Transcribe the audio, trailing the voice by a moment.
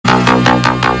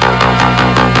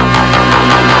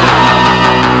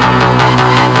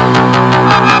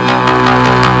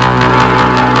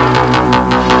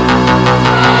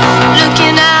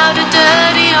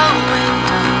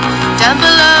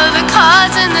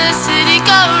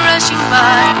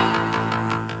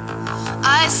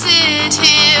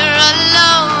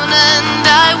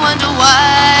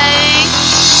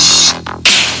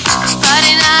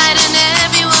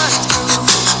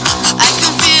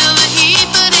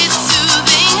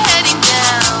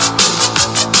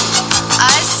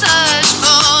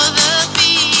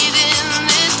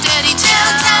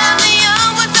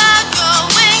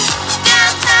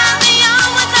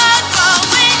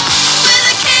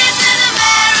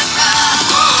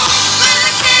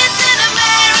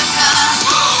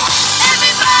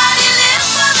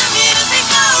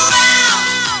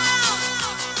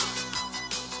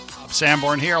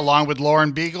Sanborn here, along with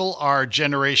Lauren Beagle, our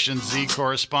Generation Z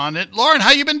correspondent. Lauren,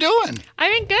 how you been doing?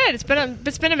 I've been good. It's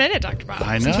been a minute, Dr. Bob,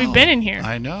 I know. since we've been in here.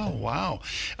 I know. Wow.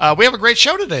 We have a great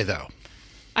show today, though.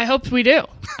 I hope we do.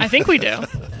 I think we do.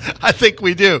 I think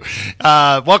we do.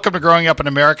 Welcome to Growing Up in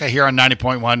America here on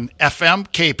 90.1 FM,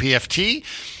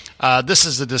 KPFT. This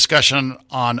is a discussion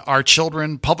on our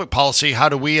children, public policy. How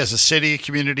do we as a city,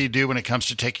 community do when it comes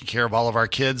to taking care of all of our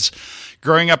kids?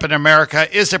 Growing Up in America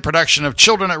is a production of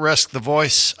Children at Risk, the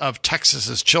voice of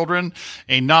Texas's children,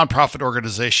 a nonprofit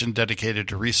organization dedicated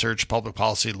to research, public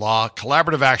policy, law,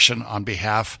 collaborative action on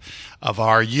behalf of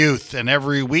our youth. And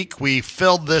every week we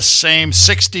filled this same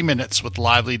 60 minutes with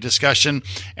lively discussion,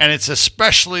 and it's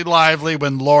especially lively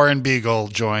when Lauren Beagle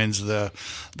joins the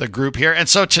group here. And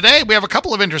so today we have a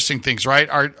couple of interesting things, right?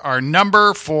 Our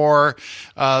number for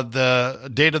the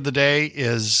date of the day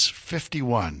is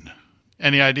 51.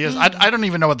 Any ideas? I don't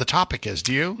even know what the topic is.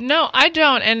 Do you? No, I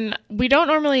don't. And we don't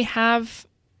normally have,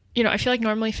 I feel like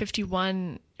normally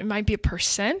 51, it might be a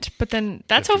percent, but then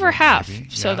that's over half. Maybe.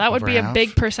 So yeah, that would be half. A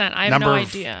big percent. I have no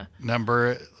idea.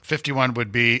 Number 51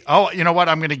 would be, you know what?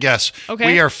 I'm going to guess. Okay.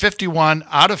 We are 51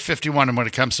 out of 51 when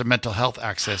it comes to mental health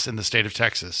access in the state of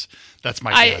Texas. That's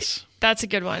my guess. That's a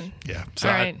good one. Yeah. So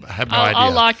all right. I have no idea.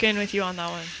 I'll lock in with you on that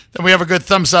one. Then we have a good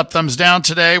thumbs up, thumbs down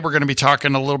today. We're going to be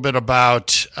talking a little bit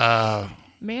about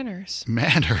manners.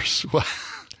 Manners.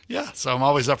 Yeah, so I'm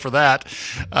always up for that.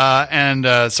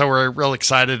 So we're real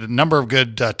excited. A number of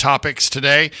good topics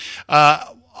today.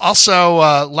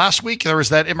 Also, last week there was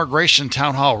that immigration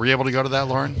town hall. Were you able to go to that,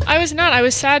 Lauren? I was not. I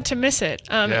was sad to miss it.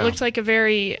 It looked like a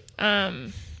very,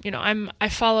 I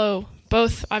follow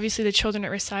both, obviously, the Children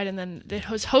at Risk side, and then it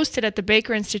was hosted at the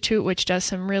Baker Institute, which does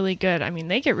some really good. I mean,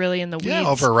 they get really in the weeds. Yeah,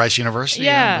 over at Rice University.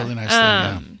 Yeah, really nice thing.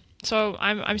 Yeah. So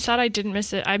I'm sad I didn't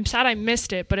miss it. I'm sad I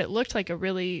missed it, but it looked like a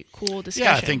really cool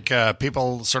discussion. Yeah, I think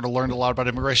people sort of learned a lot about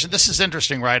immigration. This is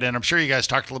interesting, right? And I'm sure you guys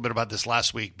talked a little bit about this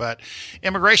last week, but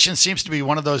immigration seems to be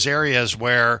one of those areas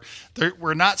where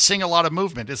we're not seeing a lot of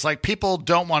movement. It's like people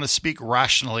don't want to speak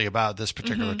rationally about this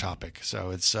particular topic. So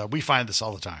it's we find this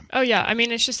all the time. Oh, yeah. I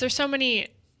mean, it's just there's so many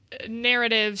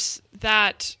narratives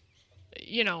that,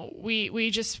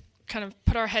 we just kind of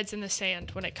put our heads in the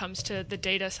sand when it comes to the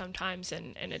data sometimes,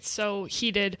 and it's so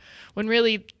heated when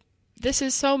really this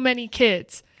is so many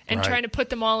kids, and trying to put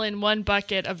them all in one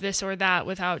bucket of this or that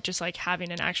without just like having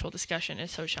an actual discussion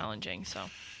is so challenging.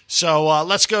 So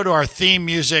let's go to our theme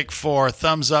music for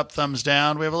Thumbs Up, Thumbs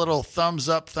Down. We have a little Thumbs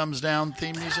Up, Thumbs Down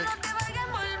theme music.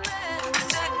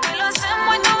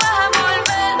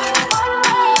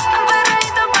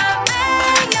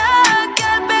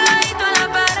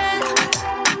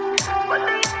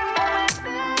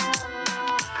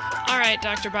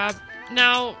 Dr. Bob.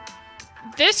 Now,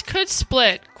 this could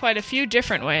split quite a few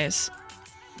different ways,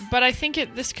 but I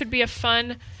think this could be a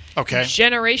fun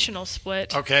generational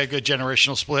split. Okay, good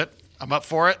generational split. I'm up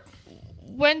for it.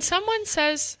 When someone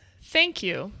says thank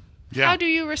you, how do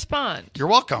you respond? You're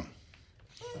welcome.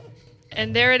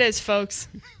 And there it is, folks.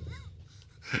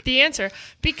 The answer.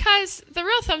 Because the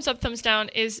real thumbs up, thumbs down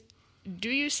is, do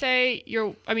you say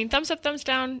thumbs up, thumbs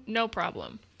down, no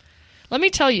problem. Let me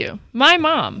tell you, my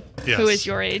mom, who is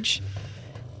your age,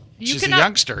 she's a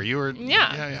youngster. You were,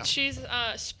 yeah. She's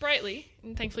sprightly,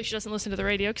 and thankfully she doesn't listen to the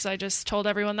radio because I just told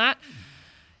everyone that.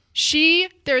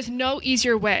 There's no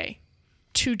easier way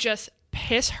to just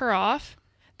piss her off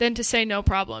than to say no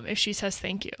problem if she says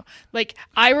thank you. Like,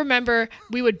 I remember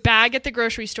we would bag at the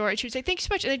grocery store, and she would say, thank you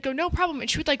so much, and they'd go, no problem, and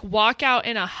she would like walk out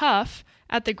in a huff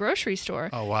at the grocery store.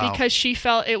 Oh, wow. Because she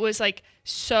felt it was like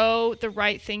so the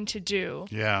right thing to do.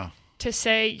 Yeah. To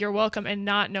say you're welcome and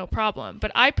not no problem.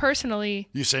 But I personally...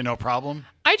 You say no problem?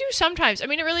 I do sometimes. I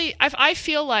mean, I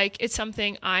feel like it's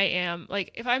something I am,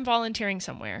 like, if I'm volunteering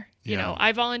somewhere,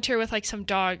 I volunteer with, like, some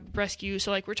dog rescue.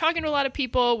 So, like, we're talking to a lot of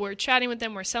people, we're chatting with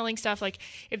them, we're selling stuff. Like,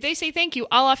 if they say thank you,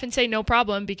 I'll often say no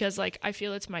problem because, like, I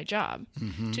feel it's my job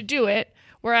to do it.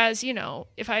 Whereas,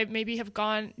 if I maybe have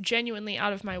gone genuinely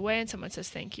out of my way and someone says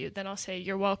thank you, then I'll say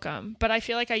you're welcome. But I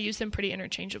feel like I use them pretty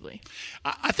interchangeably.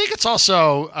 I think it's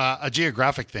also a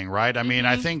geographic thing, right? I mean,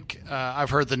 I think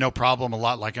I've heard the no problem a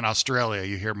lot, like in Australia.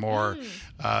 You hear more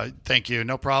thank you,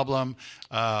 no problem.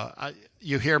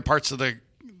 You hear in parts of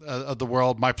the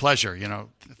world, my pleasure,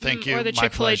 thank you, or the my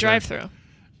Chick-fil-A pleasure. drive-thru.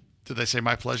 Did they say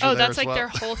my pleasure? Oh, there that's as like well? their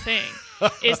whole thing.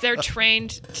 Is they're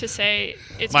trained to say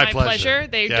it's My my pleasure. pleasure.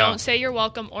 They don't say you're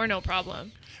welcome or no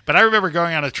problem. But I remember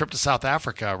going on a trip to South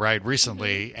Africa, right,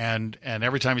 recently, and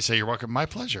every time you say you're welcome, my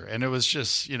pleasure. And it was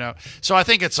just, so I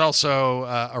think it's also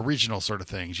a regional sort of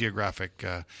thing, geographic.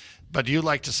 But do you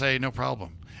like to say no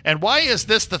problem? And why is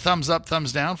this the thumbs up,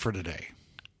 thumbs down for today?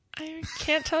 I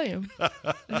can't tell you.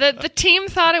 The team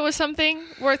thought it was something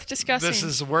worth discussing. This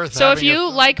is worth. So if you,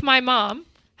 like my mom,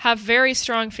 have very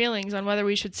strong feelings on whether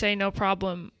we should say no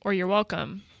problem or you're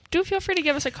welcome, do feel free to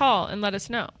give us a call and let us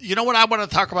know. You know what I want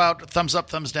to talk about, thumbs up,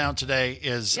 thumbs down today,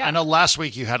 is I know last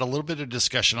week you had a little bit of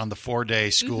discussion on the 4-day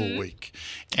school week.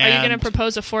 And are you going to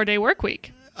propose a 4-day work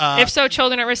week? If so,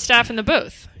 children at risk staff in the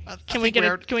booth. Can we get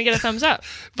a thumbs up?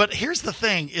 But here's the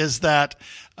thing is that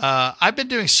I've been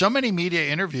doing so many media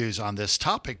interviews on this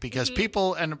topic because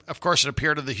people, and of course it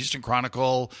appeared in the Houston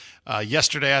Chronicle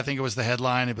yesterday. I think it was the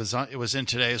headline. It was in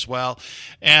today as well.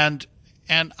 And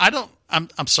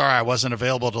I'm sorry I wasn't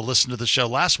available to listen to the show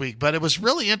last week, but it was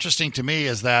really interesting to me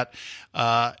is that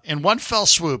in one fell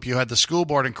swoop, you had the school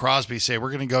board in Crosby say, we're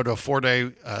going to go to a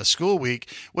 4-day school week,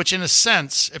 which in a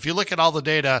sense, if you look at all the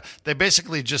data, they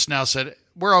basically just now said,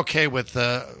 we're okay with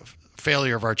the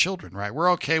failure of our children, right?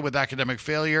 We're okay with academic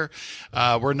failure.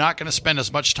 We're not going to spend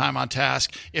as much time on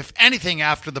task. If anything,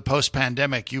 after the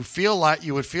post-pandemic, you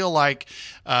would feel like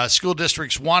school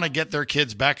districts want to get their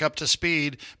kids back up to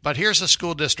speed. But here's a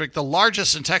school district, the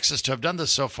largest in Texas to have done this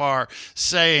so far,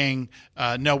 saying,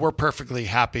 no, we're perfectly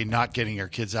happy not getting our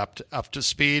kids up to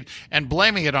speed and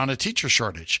blaming it on a teacher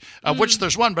shortage, of which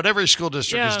there's one, but every school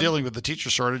district is dealing with the teacher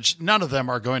shortage. None of them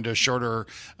are going to a shorter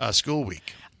school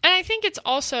week. And I think it's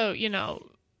also,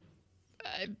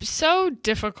 so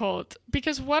difficult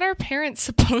because what are parents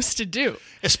supposed to do?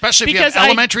 Especially if you have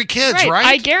elementary kids, right?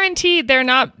 I guarantee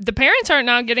the parents aren't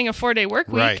now getting a 4-day work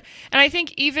week. Right. And I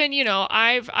think even,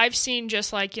 I've seen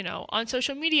just like, on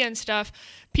social media and stuff,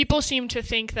 people seem to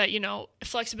think that,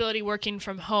 flexibility working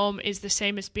from home is the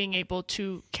same as being able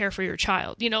to care for your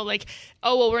child. Like,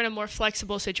 oh, well, we're in a more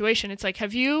flexible situation. It's like,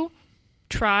 have you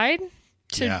tried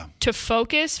to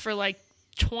focus for like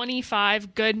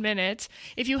 25 good minutes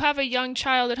if you have a young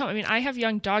child at home? I mean, I have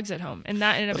young dogs at home, and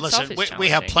that in and of itself is challenging. We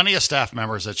have plenty of staff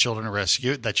members at Children at Risk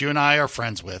that you and I are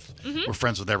friends with. We're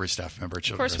friends with every staff member at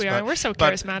Children at Risk. Of course we are. We're so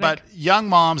charismatic. But young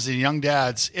moms and young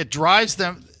dads, it drives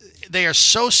them. They are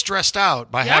so stressed out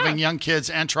by having young kids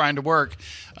and trying to work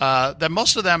that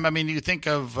most of them, I mean, you think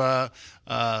of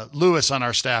Lewis on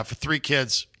our staff with 3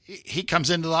 kids. He comes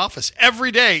into the office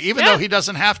every day, even though he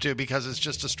doesn't have to, because it's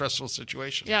just a stressful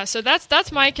situation. Yeah, so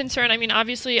that's my concern. I mean,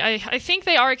 obviously, I think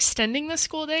they are extending the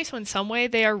school day, so in some way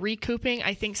they are recouping,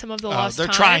 I think, some of the lost time.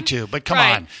 They're trying to, but come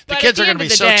on. The kids are going to be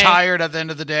so tired at the end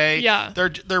of the day. Yeah.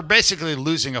 They're basically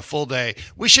losing a full day.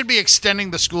 We should be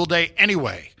extending the school day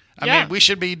anyway. I mean, we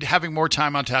should be having more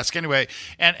time on task anyway.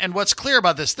 And what's clear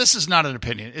about this is not an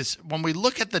opinion. It's when we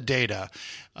look at the data,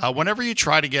 whenever you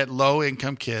try to get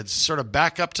low-income kids sort of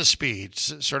back up to speed,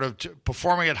 sort of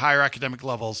performing at higher academic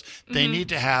levels, they need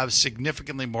to have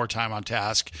significantly more time on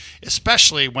task,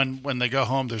 especially when they go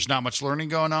home, there's not much learning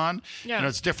going on. Yeah.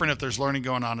 It's different if there's learning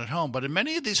going on at home. But in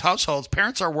many of these households,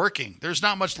 parents are working. There's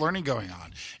not much learning going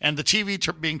on. And the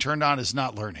TV being turned on is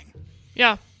not learning.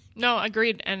 Yeah. No,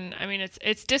 agreed. And I mean,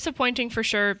 it's disappointing for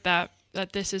sure that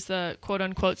this is the quote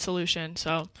unquote solution.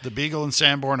 So the Beagle and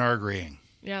Sanborn are agreeing.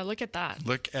 Yeah, look at that.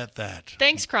 Look at that.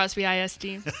 Thanks, Crosby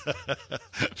ISD.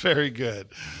 Very good.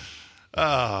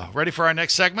 Ready for our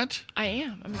next segment? I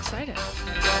am. I'm excited.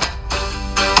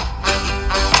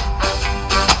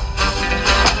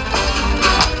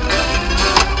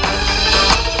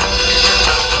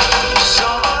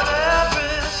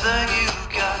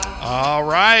 All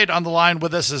right, on the line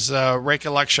with us is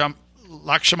Rekha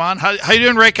Lakshaman. How you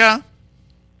doing, Rekha?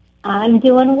 I'm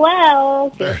doing well.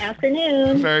 Good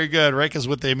afternoon. Very good. Rekha's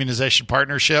with the Immunization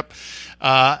Partnership.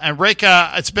 And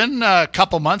Rekha, it's been a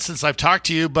couple months since I've talked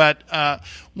to you, but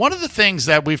one of the things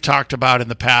that we've talked about in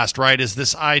the past, right, is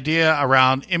this idea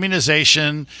around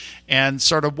immunization and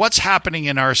sort of what's happening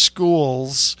in our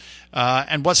schools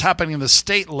and what's happening in the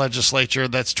state legislature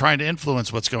that's trying to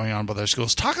influence what's going on with our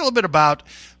schools. Talk a little bit about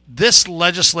this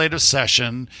legislative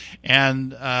session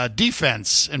and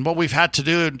defense and what we've had to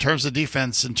do in terms of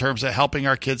defense, in terms of helping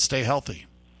our kids stay healthy.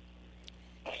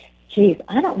 Geez,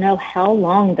 I don't know how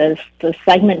long the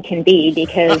segment can be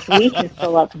because we can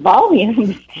fill up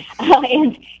volumes.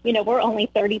 And, we're only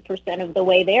 30% of the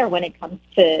way there when it comes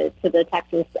to the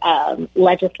Texas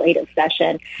legislative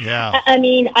session. Yeah. I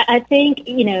mean, I think,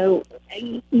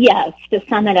 yes, to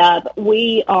sum it up,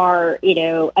 we are,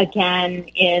 again,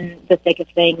 in the thick of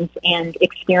things and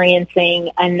experiencing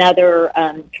another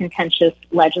contentious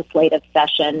legislative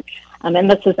session. And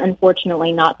this has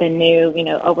unfortunately not been new,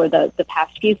 over the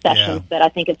past few sessions, but I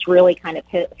think it's really kind of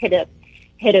hit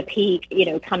a peak,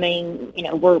 coming,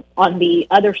 we're on the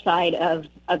other side of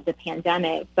the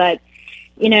pandemic. But,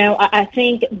 I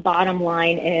think bottom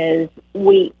line is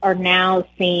we are now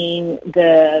seeing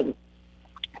the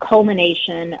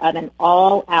culmination of an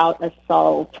all-out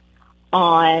assault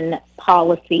on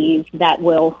policies that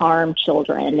will harm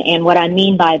children. And what I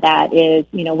mean by that is,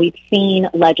 we've seen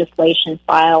legislation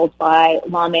filed by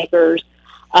lawmakers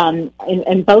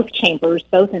in both chambers,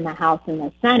 both in the House and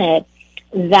the Senate,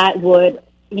 that would,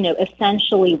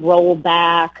 essentially roll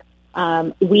back,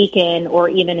 weaken, or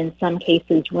even in some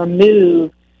cases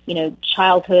remove,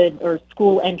 childhood or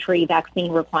school entry vaccine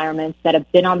requirements that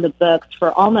have been on the books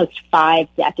for almost 5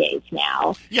 decades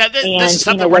now. Yeah, this is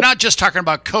something, we're not just talking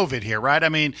about COVID here, right? I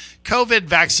mean, COVID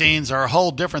vaccines are a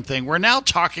whole different thing. We're now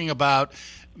talking about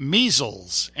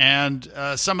measles and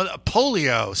some of the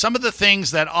polio, some of the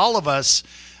things that all of us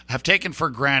have taken for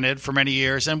granted for many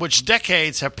years and which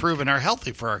decades have proven are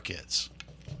healthy for our kids.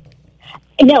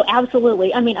 No,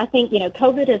 absolutely. I mean, I think,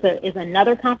 COVID is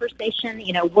another conversation.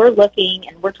 We're looking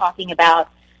and we're talking about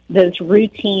those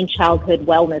routine childhood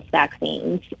wellness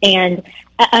vaccines. And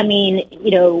I mean,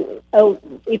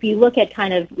 if you look at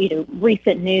kind of,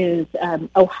 recent news,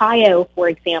 Ohio, for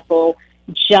example,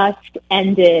 just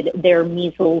ended their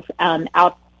measles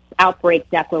outbreak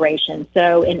declaration.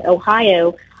 So in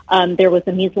Ohio, there was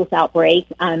a measles outbreak,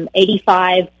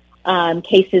 85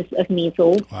 cases of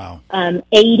measles. Wow.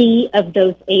 80 of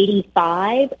those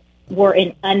 85 were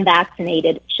in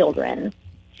unvaccinated children.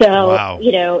 So, wow.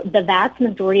 The vast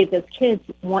majority of those kids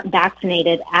weren't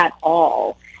vaccinated at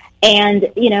all.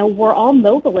 And, we're all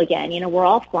mobile again. We're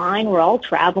all flying, we're all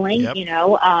traveling, Yep.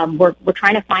 We're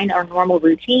trying to find our normal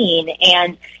routine.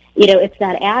 And, it's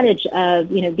that adage of,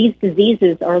 these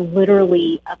diseases are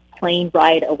literally a plane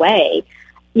ride away.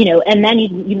 And then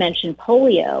you mentioned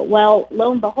polio. Well,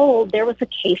 lo and behold, there was a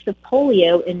case of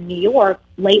polio in New York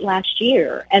late last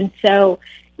year. And so,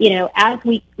 as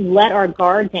we let our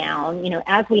guard down,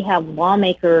 as we have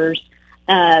lawmakers,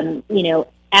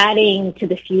 adding to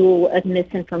the fuel of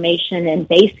misinformation and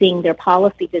basing their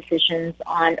policy decisions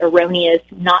on erroneous,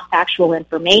 not factual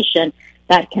information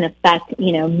that can affect,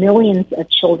 millions of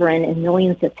children and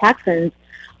millions of Texans,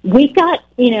 we've got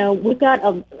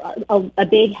a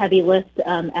big, heavy list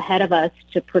ahead of us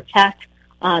to protect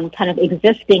kind of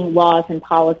existing laws and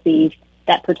policies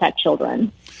that protect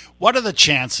children. What are the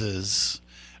chances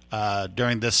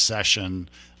during this session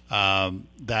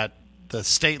that the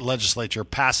state legislature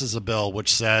passes a bill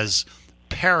which says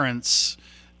parents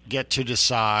get to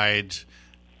decide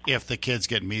if the kids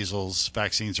get measles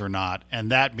vaccines or not?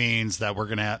 And that means that we're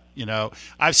going to,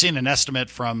 I've seen an estimate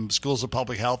from schools of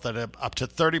public health that up to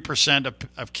 30%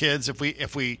 of kids, if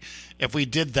we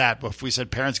did that, if we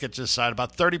said parents get to decide,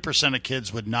 about 30% of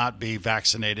kids would not be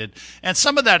vaccinated. And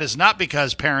some of that is not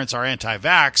because parents are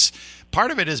anti-vax.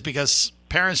 Part of it is because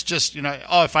parents just,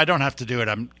 if I don't have to do it,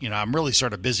 I'm really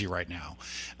sort of busy right now.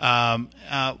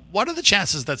 What are the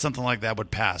chances that something like that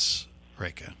would pass,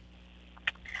 Reka?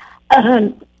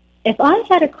 If I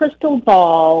had a crystal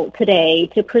ball today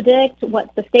to predict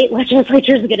what the state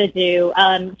legislature is going to do,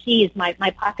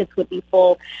 my pockets would be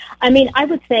full. I mean, I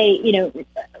would say,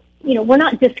 we're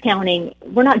not discounting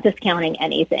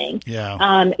anything.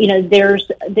 Yeah. There's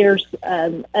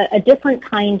a different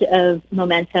kind of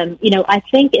momentum. I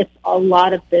think a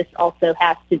lot of this also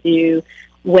has to do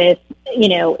with,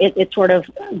 it's sort of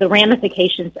the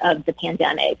ramifications of the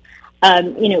pandemic.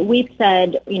 We've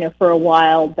said, for a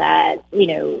while that,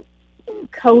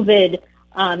 COVID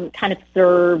kind of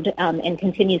served and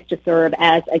continues to serve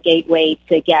as a gateway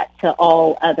to get to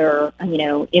all other,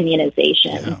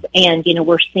 immunizations. Yeah. And,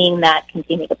 we're seeing that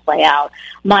continue to play out.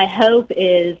 My hope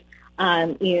is,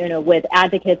 with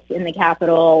advocates in the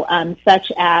Capitol,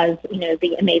 such as,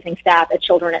 the amazing staff at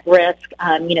Children at Risk,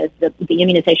 the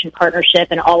Immunization Partnership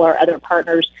and all our other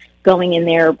partners going in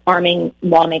there, arming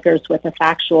lawmakers with the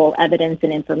factual evidence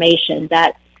and information,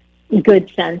 that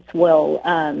good sense will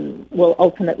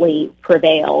ultimately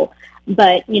prevail.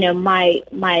 But,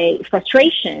 my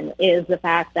frustration is the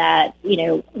fact that,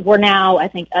 we're now, I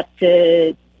think, up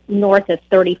to north of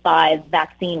 35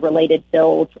 vaccine-related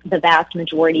bills. The vast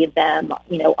majority of them,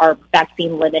 are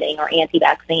vaccine limiting or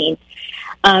anti-vaccine.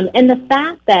 And the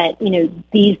fact that,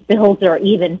 these bills are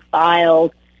even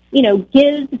filed,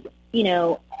 gives,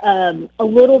 a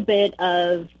little bit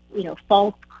of,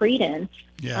 false credence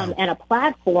and a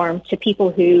platform to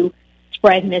people who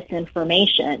spread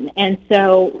misinformation. And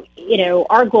so,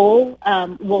 our goal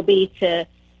will be to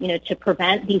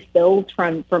prevent these bills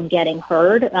from getting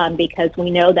heard, because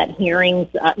we know that hearings,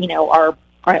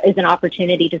 is an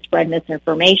opportunity to spread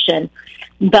misinformation.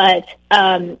 But,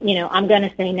 I'm going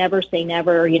to say never.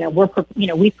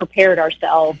 We've prepared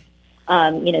ourselves,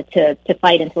 to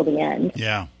fight until the end.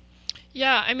 Yeah.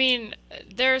 Yeah, I mean,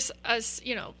 there's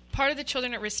part of the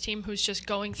Children at Risk team who's just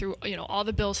going through, all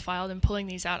the bills filed and pulling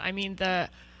these out. I mean,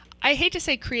 I hate to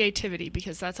say creativity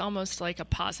because that's almost like a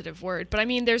positive word, but I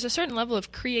mean, there's a certain level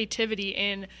of creativity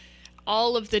in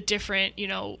all of the different,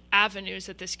 avenues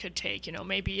that this could take.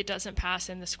 Maybe it doesn't pass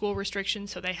in the school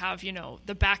restrictions, so they have,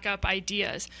 the backup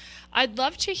ideas. I'd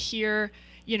love to hear,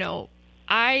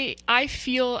 I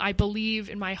believe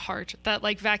in my heart that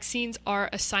like vaccines are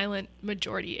a silent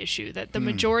majority issue, that the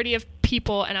majority of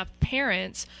people and of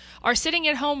parents are sitting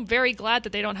at home very glad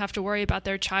that they don't have to worry about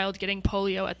their child getting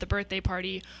polio at the birthday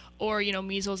party or,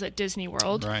 measles at Disney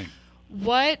World. Right.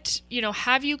 What,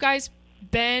 have you guys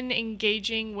been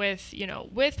engaging with,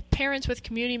 with parents, with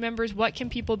community members? What can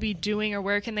people be doing, or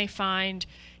where can they find,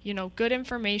 good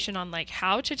information on like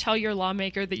how to tell your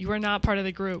lawmaker that you are not part of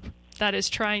the group that is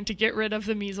trying to get rid of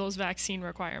the measles vaccine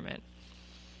requirement?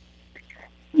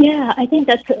 Yeah, I think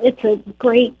it's a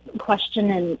great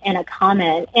question and a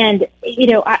comment. And,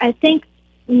 I think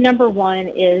number one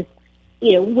is,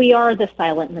 we are the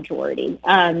silent majority.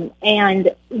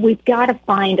 And we've got to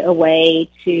find a way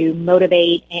to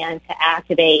motivate and to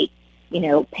activate,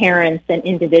 parents and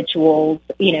individuals,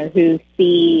 who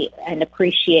see and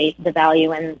appreciate the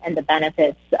value and the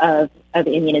benefits of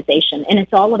immunization. And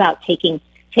it's all about taking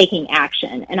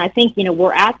action. And I think,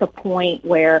 we're at the point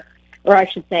where, or I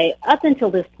should say, up until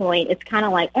this point, it's kind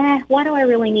of like, why do I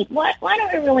really need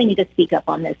to speak up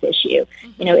on this issue?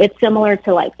 Mm-hmm. It's similar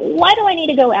to like, why do I need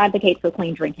to go advocate for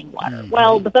clean drinking water? Mm-hmm.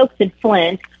 Well, the folks in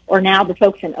Flint, or now the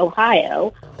folks in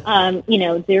Ohio,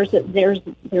 there's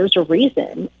a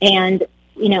reason. And,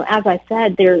 as I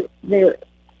said,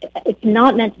 it's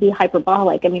not meant to be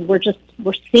hyperbolic. I mean,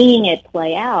 we're seeing it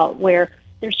play out where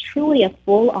there's truly a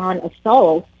full-on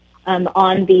assault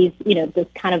on these, this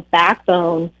kind of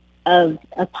backbone of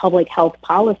public health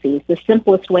policies. The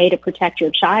simplest way to protect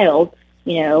your child,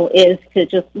 is to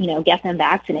just, get them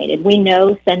vaccinated. We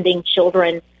know sending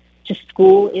children to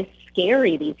school is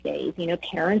scary these days.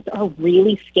 Parents are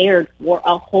really scared for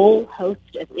a whole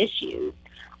host of issues.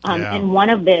 And one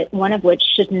of which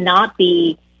should not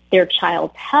be their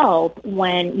child's health,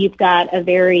 when you've got a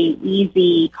very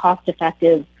easy,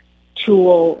 cost-effective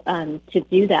tool to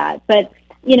do that. But,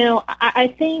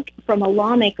 I think from a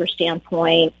lawmaker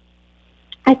standpoint,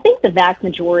 I think the vast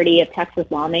majority of Texas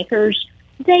lawmakers,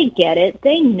 they get it.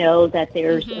 They know that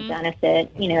there's a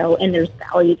benefit, and there's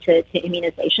value to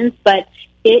immunizations, but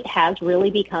it has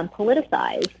really become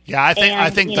politicized. Yeah, I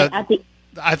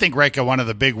think, Reka, one of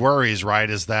the big worries, right,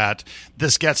 is that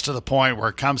this gets to the point where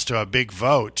it comes to a big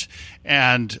vote,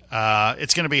 and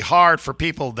it's going to be hard for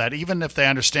people that, even if they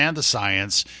understand the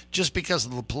science, just because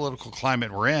of the political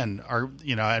climate we're in,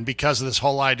 and because of this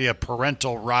whole idea of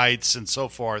parental rights and so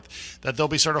forth, that they'll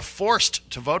be sort of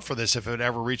forced to vote for this if it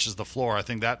ever reaches the floor. I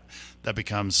think that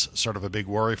becomes sort of a big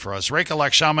worry for us. Reka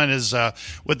Lakshaman is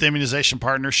with the Immunization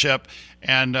Partnership.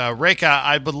 And Reka,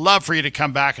 I would love for you to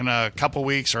come back in a couple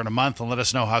weeks or in a month and let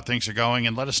us know how things are going,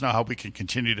 and let us know how we can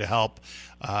continue to help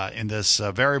in this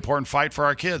very important fight for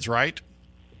our kids, right?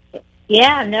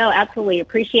 Yeah, no, absolutely.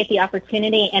 Appreciate the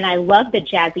opportunity, and I love the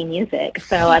jazzy music.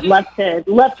 So I'd love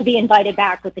to be invited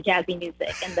back with the jazzy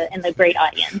music and the great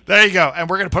audience. There you go. And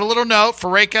we're going to put a little note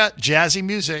for Reka, jazzy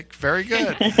music. Very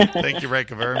good. Thank you,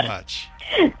 Reka, very much.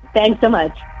 Thanks so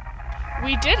much.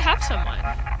 We did have someone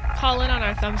call in on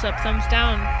our thumbs up, thumbs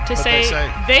down to say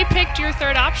they picked your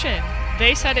third option.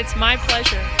 They said it's my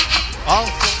pleasure. Oh,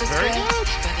 very good.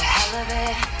 For the hell of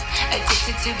it,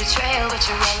 addicted to betrayal, but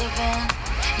you're relevant.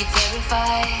 You're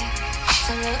terrified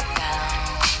to look down.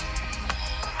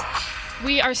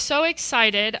 We are so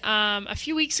excited. A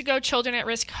few weeks ago, Children at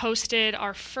Risk hosted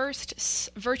our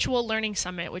first virtual learning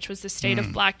summit, which was the State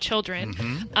of Black Children.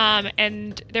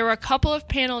 And there were a couple of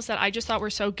panels that I just thought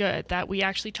were so good that we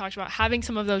actually talked about having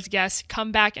some of those guests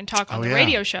come back and talk on the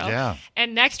radio show. Yeah.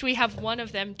 And next we have one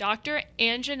of them. Dr.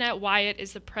 Anjanette Wyatt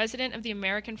is the president of the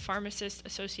American Pharmacists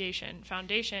Association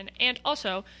Foundation and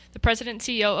also the president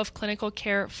and CEO of Clinical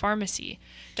Care Pharmacy.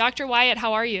 Dr. Wyatt,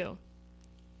 how are you?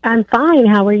 I'm fine.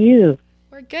 How are you?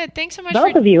 We're good. Thanks so much.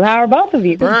 Both of you. How are both of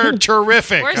you? We're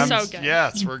terrific. We're so good.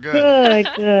 Yes, we're good.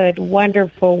 Good.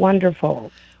 Wonderful.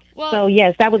 Well, So,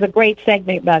 yes, that was a great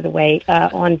segment, by the way,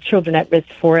 on children at risk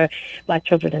for Black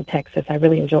children in Texas. I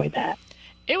really enjoyed that.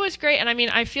 it was great. And I mean,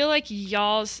 I feel like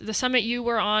the summit you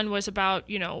were on was about,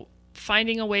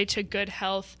 finding a way to good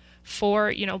health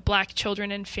for, Black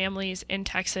children and families in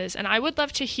Texas. And I would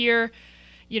love to hear,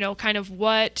 kind of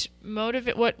what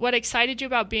excited you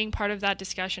about being part of that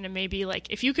discussion, and maybe like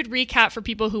if you could recap for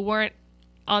people who weren't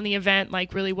on the event,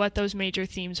 like really what those major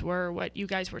themes were, what you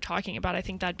guys were talking about. I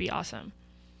think that'd be awesome.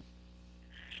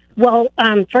 Well,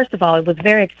 first of all, it was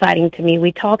very exciting to me.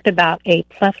 We talked about a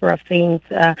plethora of things,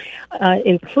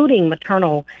 including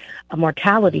maternal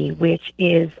mortality, which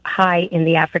is high in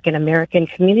the African American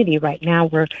community right now.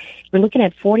 We're looking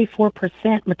at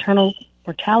 44% maternal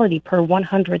mortality per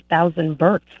 100,000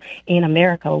 births in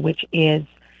America, which is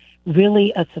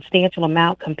really a substantial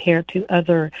amount compared to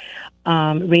other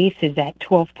races at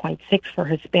 12.6 for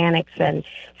Hispanics and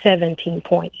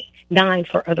 17.9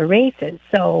 for other races.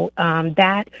 So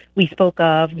that we spoke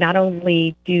of, not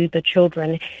only do the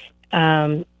children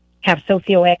have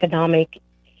socioeconomic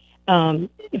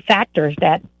factors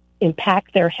that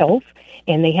impact their health,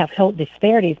 and they have health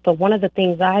disparities, but one of the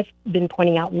things I've been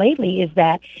pointing out lately is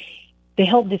that the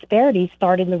health disparities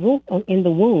start in the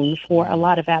womb for a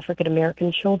lot of African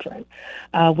American children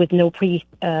with no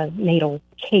prenatal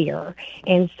care.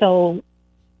 And so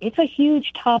it's a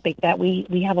huge topic that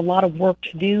we have a lot of work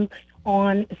to do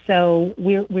on. So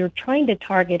we're trying to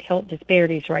target health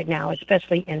disparities right now,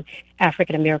 especially in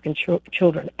African American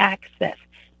children. Access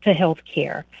to health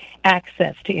care,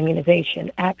 access to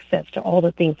immunization, access to all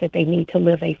the things that they need to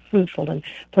live a fruitful and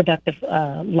productive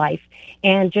life,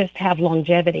 and just have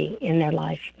longevity in their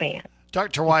lifespan.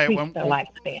 Dr. Wyatt,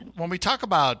 Lifespan. when we talk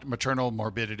about maternal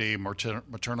morbidity,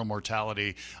 maternal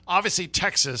mortality, obviously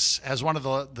Texas has one of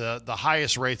the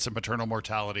highest rates of maternal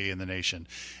mortality in the nation.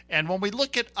 And when we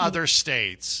look at other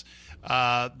states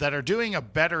that are doing a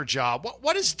better job,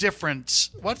 what is different?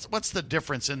 What's the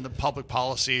difference in the public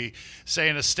policy, say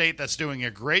in a state that's doing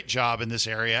a great job in this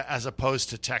area as opposed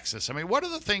to Texas? I mean, what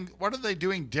are they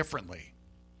doing differently?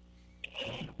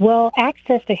 Well,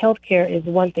 access to health care is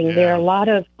one thing. Yeah. There are a lot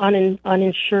of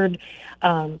uninsured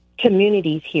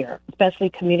communities here,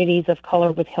 especially communities of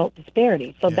color with health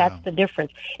disparities. So that's the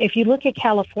difference. If you look at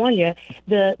California,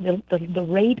 the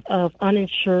rate of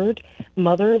uninsured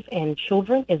mothers and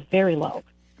children is very low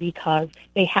because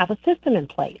they have a system in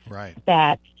place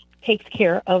that takes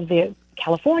care of the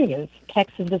Californians.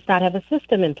 Texas does not have a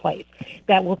system in place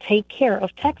that will take care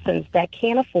of Texans that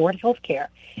can't afford health care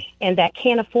and that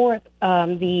can't afford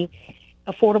the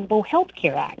Affordable Health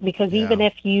Care Act, because even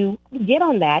if you get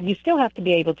on that, you still have to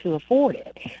be able to afford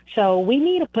it. So we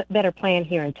need a better plan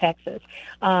here in Texas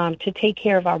to take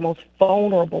care of our most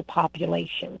vulnerable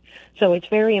population. So it's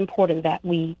very important that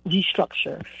we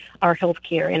restructure our health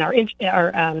care and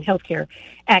our health care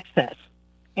access.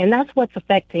 And that's what's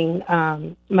affecting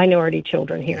minority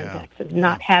children here in Texas,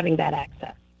 not having that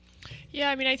access. Yeah,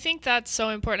 I mean, I think that's so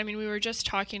important. I mean, we were just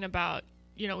talking about,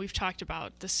 we've talked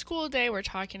about the school day. We're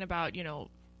talking about,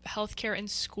 healthcare in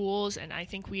schools. And I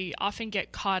think we often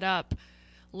get caught up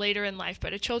later in life.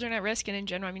 But children at risk and in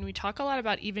general, I mean, we talk a lot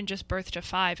about even just birth to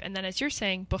 5. And then as you're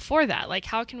saying before that, like,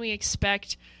 how can we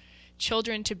expect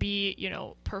children to be,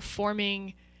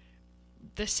 performing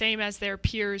the same as their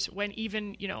peers when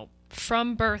even,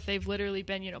 from birth, they've literally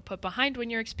been, put behind, when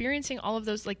you're experiencing all of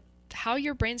those, like, how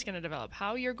your brain's going to develop,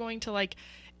 how you're going to, like,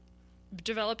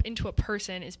 develop into a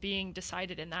person is being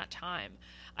decided in that time.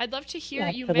 I'd love to hear,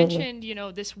 you mentioned,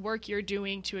 this work you're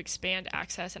doing to expand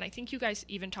access. And I think you guys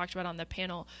even talked about on the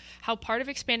panel how part of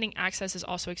expanding access is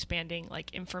also expanding,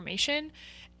 like, information.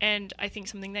 And I think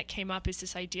something that came up is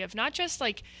this idea of not just,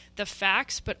 like, the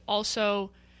facts, but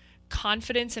also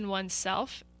confidence in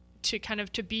oneself to kind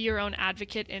of to be your own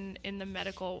advocate in the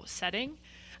medical setting.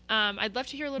 I'd love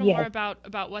to hear a little more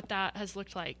about what that has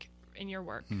looked like in your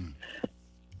work.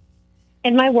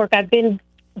 In my work, I've been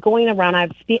going around.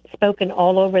 I've spoken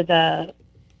all over the,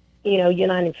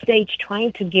 United States,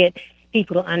 trying to get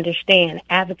people to understand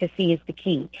advocacy is the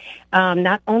key.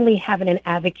 Not only having an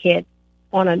advocate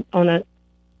on a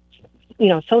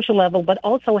social level, but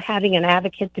also having an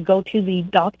advocate to go to the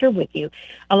doctor with you.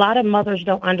 A lot of mothers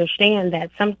don't understand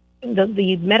that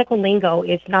the medical lingo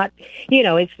is not,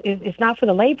 it's not for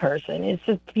the layperson. It's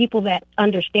for people that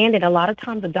understand it. A lot of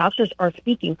times the doctors are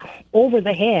speaking over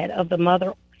the head of the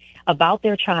mother about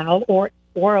their child or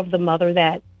of the mother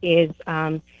that is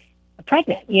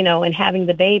pregnant, and having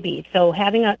the baby. So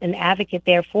having an advocate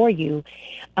there for you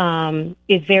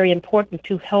is very important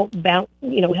to help help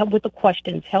with the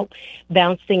questions, help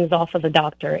bounce things off of the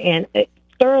doctor, and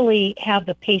thoroughly have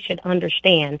the patient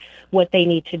understand what they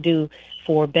need to do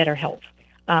for better health.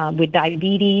 With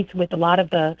diabetes, with a lot of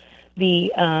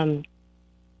the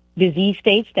disease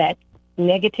states that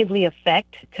negatively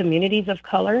affect communities of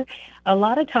color, a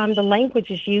lot of times the language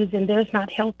is used and there's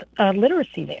not health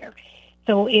literacy there.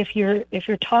 So if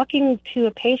you're talking to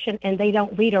a patient and they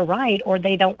don't read or write, or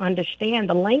they don't understand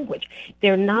the language,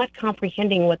 they're not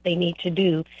comprehending what they need to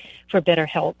do for better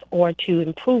health or to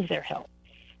improve their health.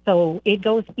 So it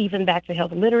goes even back to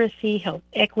health literacy, health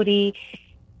equity,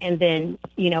 and then,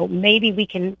 maybe we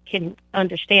can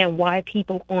understand why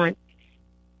people aren't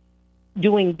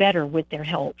doing better with their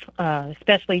health,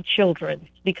 especially children,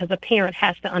 because a parent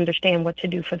has to understand what to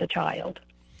do for the child.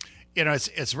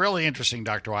 It's really interesting,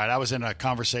 Dr. White. I was in a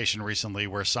conversation recently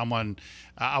where someone,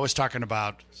 I was talking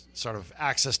about sort of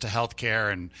access to health care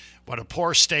and what a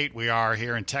poor state we are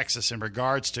here in Texas in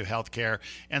regards to health care.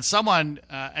 And someone,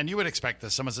 and you would expect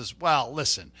this, someone says, well,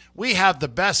 listen, we have the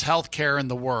best health care in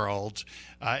the world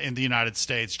in the United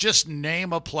States. Just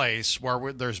name a place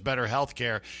where there's better health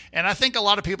care. And I think a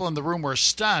lot of people in the room were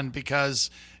stunned because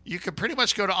you could pretty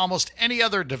much go to almost any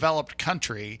other developed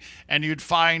country and you'd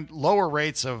find lower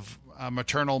rates of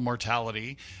maternal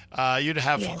mortality. You'd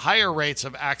have higher rates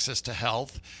of access to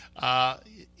health.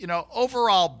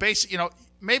 Overall,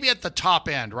 maybe at the top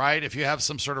end, right? If you have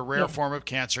some sort of rare form of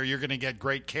cancer, you're going to get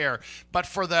great care. But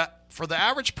for the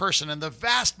average person and the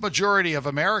vast majority of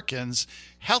Americans,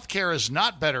 healthcare is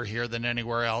not better here than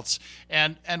anywhere else.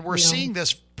 And we're seeing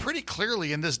this pretty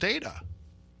clearly in this data.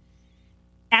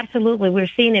 Absolutely. We're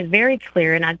seeing it very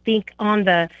clear. And I think on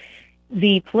the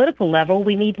political level,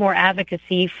 we need more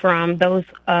advocacy from those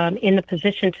in the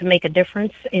position to make a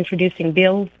difference, introducing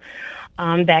bills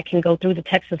that can go through the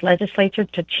Texas legislature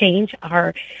to change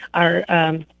our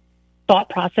thought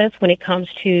process when it comes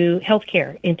to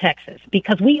healthcare in Texas,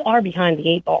 because we are behind the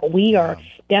eight ball. We are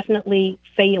definitely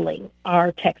failing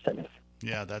our Texans.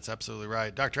 Yeah, that's absolutely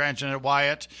right. Dr. Anjanette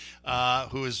Wyatt,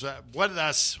 who is with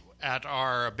us at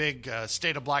our big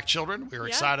State of Black Children. We were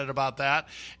excited about that.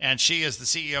 And she is the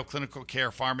CEO of Clinical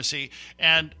Care Pharmacy.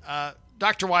 And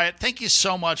Dr. Wyatt, thank you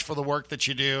so much for the work that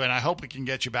you do. And I hope we can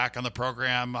get you back on the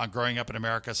program on Growing Up in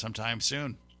America sometime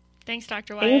soon. Thanks,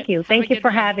 Dr. Wyatt. Thank you. Thank you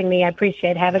for having me. I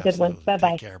appreciate it. Have a good one.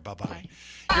 Bye-bye. Take care. Bye-bye.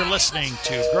 You're listening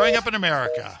to Growing Up in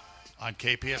America on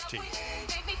KPFT.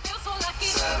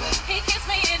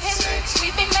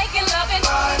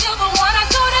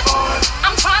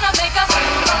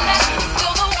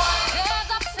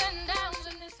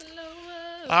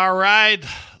 All right.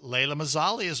 Layla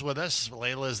Mazzali is with us.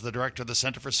 Layla is the director of the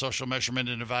Center for Social Measurement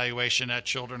and Evaluation at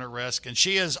Children at Risk, and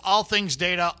she is all things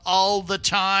data all the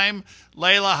time.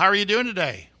 Layla, how are you doing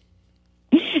today?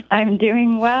 I'm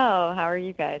doing well. How are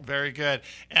you guys? Very good.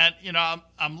 And,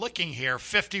 I'm looking here,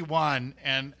 51,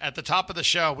 and at the top of the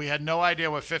show, we had no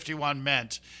idea what 51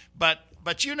 meant.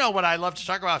 But you know what I love to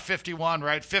talk about, 51,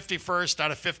 right? 51st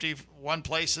out of 51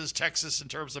 places, Texas, in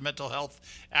terms of mental health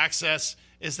access.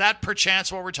 Is that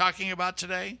perchance what we're talking about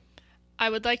today? I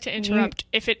would like to interrupt.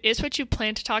 If it is what you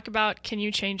plan to talk about, can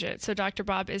you change it so Dr.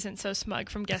 Bob isn't so smug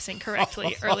from guessing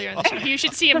correctly earlier in the show? You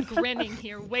should see him grinning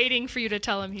here, waiting for you to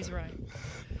tell him he's right.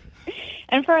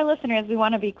 And for our listeners, we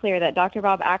want to be clear that Dr.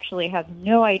 Bob actually has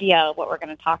no idea what we're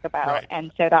going to talk about. Right.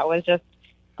 And so that was just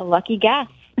a lucky guess.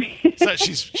 So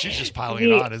she's just piling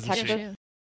it on, isn't she?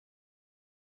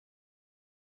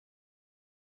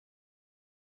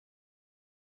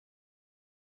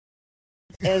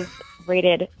 Is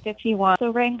rated 51,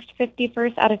 so ranked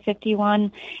 51st out of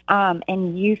 51,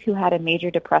 and youth who had a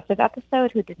major depressive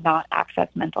episode who did not access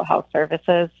mental health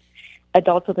services,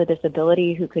 adults with a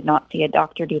disability who could not see a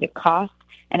doctor due to cost,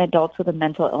 and adults with a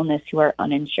mental illness who are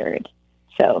uninsured.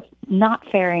 So not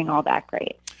faring all that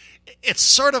great. It's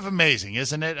sort of amazing,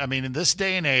 isn't it? I mean, in this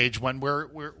day and age, when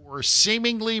we're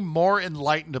seemingly more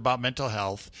enlightened about mental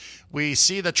health, we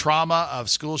see the trauma of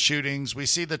school shootings, we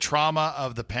see the trauma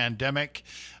of the pandemic.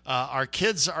 Our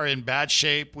kids are in bad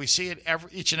shape. We see it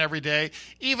each and every day.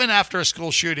 Even after a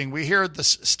school shooting, we hear the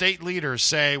state leaders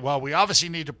say, well, we obviously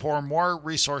need to pour more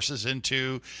resources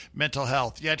into mental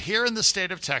health. Yet here in the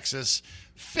state of Texas,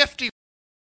 50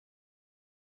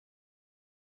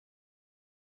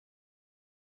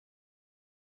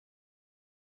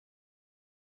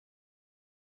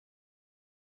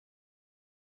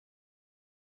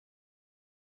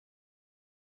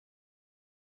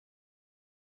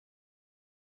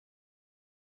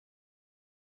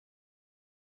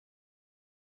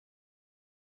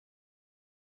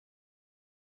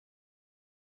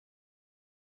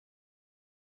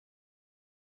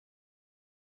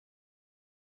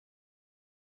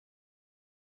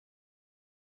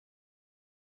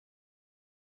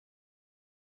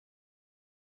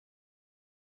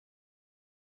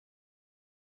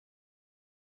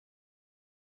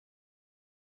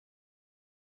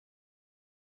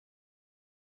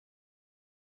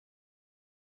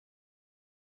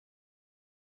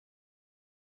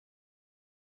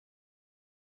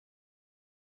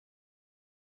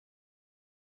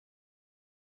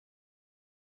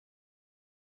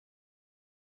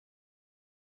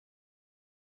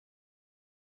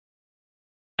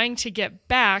 trying to get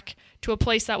back to a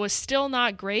place that was still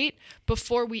not great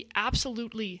before we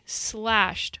absolutely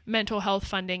slashed mental health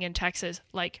funding in Texas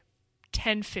like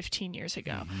 10, 15 years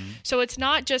ago. So it's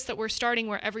not just that we're starting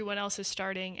where everyone else is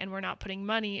starting and we're not putting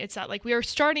money. It's that like we are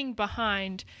starting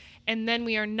behind and then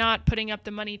we are not putting up the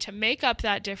money to make up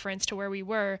that difference to where we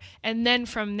were. And then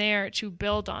from there to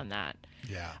build on that.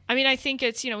 Yeah. I mean, I think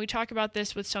it's, we talk about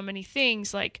this with so many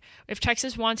things. Like if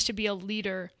Texas wants to be a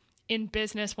leader in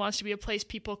business, wants to be a place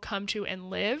people come to and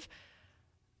live,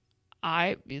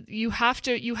 you have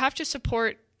to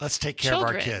support. Let's take care children,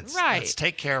 of our kids. Right. Let's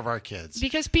take care of our kids.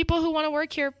 Because people who want to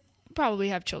work here probably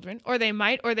have children, or they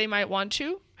might want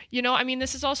to. I mean,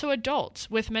 this is also adults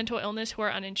with mental illness who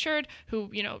are uninsured,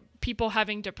 who, people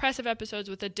having depressive episodes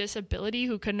with a disability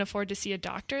who couldn't afford to see a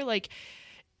doctor. Like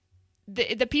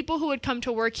the people who would come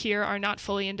to work here are not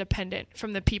fully independent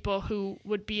from the people who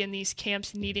would be in these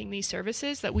camps needing these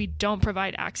services that we don't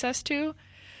provide access to.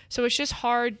 So it's just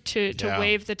hard to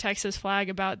wave the Texas flag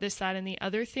about this, that, and the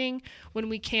other thing when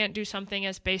we can't do something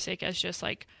as basic as just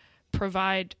like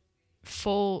provide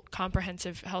full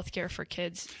comprehensive health care for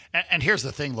kids. And here's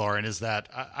the thing, Lauren, is that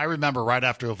I remember right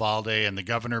after Uvalde and the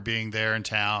governor being there in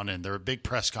town and there was a big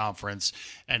press conference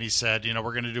and he said,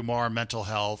 we're going to do more on mental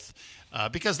health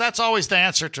because that's always the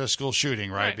answer to a school shooting,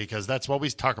 right? Because that's what we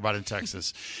talk about in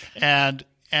Texas. And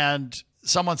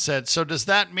someone said, so does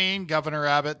that mean, Governor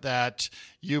Abbott, that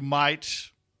you might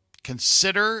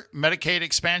consider Medicaid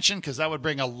expansion? Because that would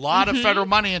bring a lot of federal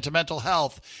money into mental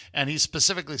health. And he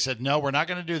specifically said, no, we're not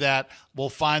going to do that. We'll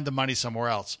find the money somewhere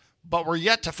else. But we're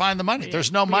yet to find the money.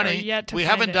 There's no money. We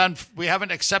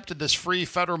haven't accepted this free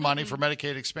federal money for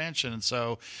Medicaid expansion. And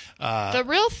so the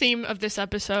real theme of this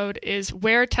episode is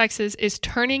where Texas is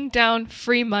turning down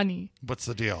free money. What's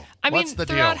the deal? What's the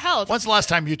throughout deal? Health. When's the last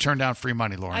time you turned down free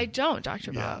money, Lauren? I don't,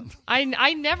 Dr. Bob.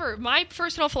 I never, my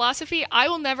personal philosophy, I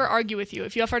will never argue with you.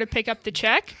 If you offer to pick up the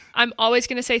check, I'm always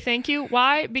going to say thank you.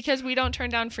 Why? Because we don't turn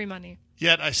down free money.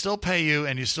 Yet I still pay you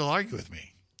and you still argue with me.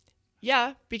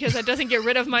 Yeah, because that doesn't get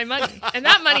rid of my money. And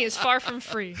that money is far from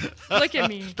free. Look at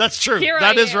me. That's true.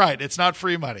 That is right. It's not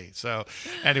free money. So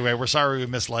anyway, we're sorry we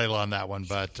missed Layla on that one,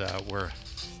 but we're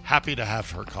happy to have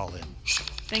her call in.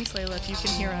 Thanks, Layla, if you can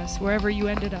hear us, wherever you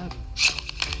ended up.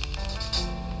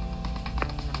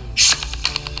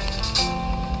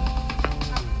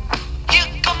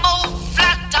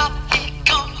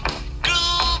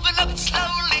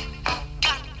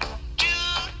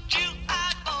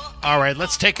 All right,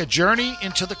 let's take a journey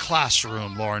into the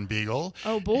classroom, Lauren Beagle.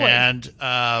 Oh, boy. And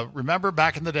remember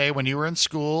back in the day when you were in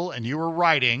school and you were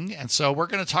writing. And so we're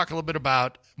going to talk a little bit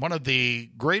about one of the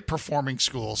great performing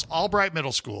schools, Albright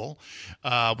Middle School,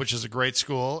 which is a great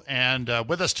school. And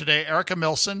with us today, Erica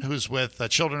Milson, who's with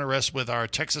Children at Risk with our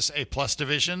Texas A+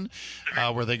 division,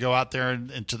 where they go out there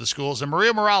into the schools. And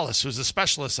Maria Morales, who's a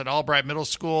specialist at Albright Middle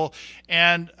School.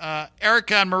 And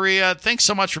Erica and Maria, thanks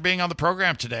so much for being on the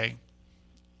program today.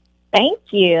 Thank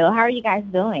you. How are you guys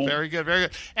doing? Very good, very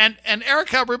good. And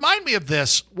Erica, remind me of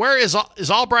this. Where is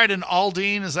Albright in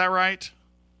Aldine? Is that right?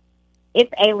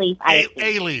 It's A-Leaf.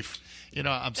 A-Leaf.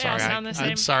 I'm sorry.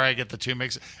 I'm sorry I get the two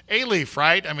mixed. A-Leaf,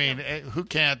 right? I mean, who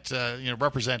can't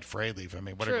represent for A-Leaf? I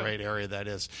mean, what a great area that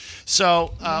is.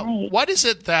 So, what is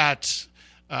it that?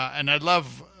 And I'd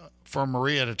love for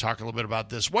Maria to talk a little bit about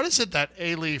this. What is it that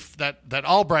A-Leaf, that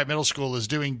Albright Middle School is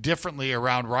doing differently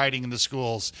around writing in the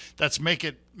schools that's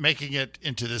making it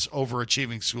into this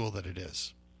overachieving school that it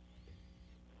is?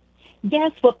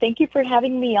 Yes, well, thank you for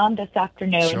having me on this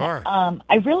afternoon. Sure.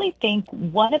 I really think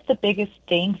one of the biggest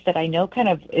things that I know kind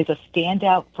of is a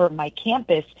standout for my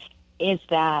campus is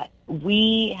that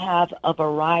we have a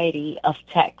variety of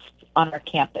texts on our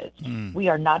campus. We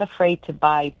are not afraid to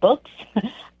buy books,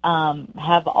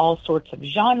 have all sorts of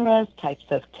genres, types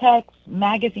of texts,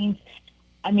 magazines.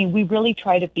 I mean, we really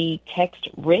try to be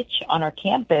text-rich on our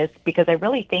campus because I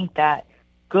really think that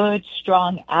good,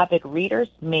 strong, avid readers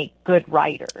make good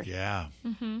writers. Yeah.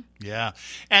 Yeah.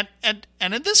 And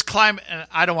in this climate, and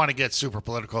I don't want to get super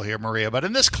political here, Maria, but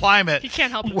in this climate he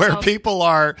can't help where himself. people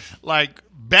are like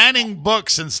banning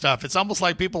books and stuff, it's almost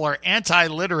like people are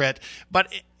anti-literate.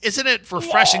 But isn't it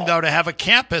refreshing, though, to have a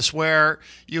campus where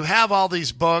you have all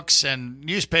these books and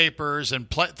newspapers and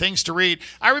things to read?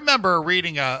 I remember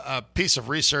reading a piece of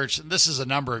research, and this is a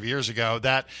number of years ago,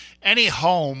 that any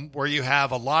home where you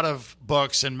have a lot of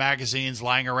books and magazines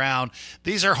lying around,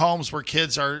 these are homes where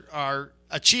kids are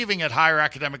achieving at higher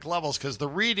academic levels because the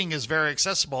reading is very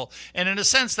accessible. And in a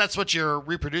sense, that's what you're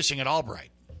reproducing at Albright.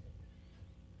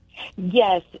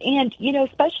 Yes, and,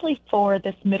 especially for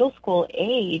this middle school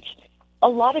age, a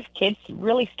lot of kids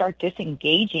really start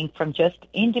disengaging from just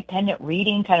independent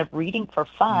reading, kind of reading for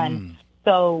fun,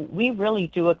 So we really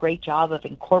do a great job of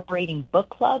incorporating book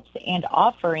clubs and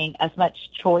offering as much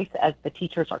choice as the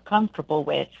teachers are comfortable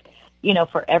with,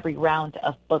 for every round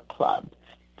of book club.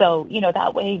 So,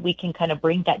 that way we can kind of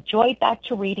bring that joy back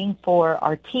to reading for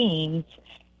our teens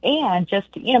and just,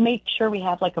 make sure we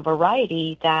have like a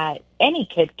variety that any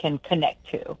kid can connect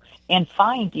to and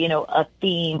find, a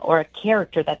theme or a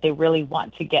character that they really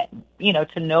want to get,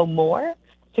 to know more,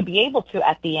 to be able to,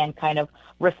 at the end, kind of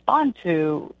respond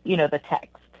to, the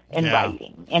text in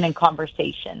writing and in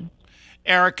conversation.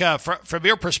 Erica, from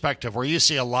your perspective, where you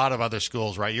see a lot of other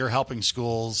schools, right? You're helping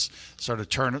schools sort of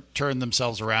turn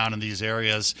themselves around in these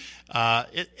areas.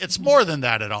 It's more than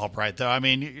that at Albright, though. I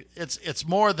mean, it's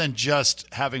more than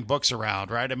just having books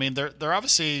around, right? I mean, there are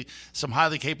obviously some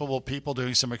highly capable people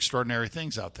doing some extraordinary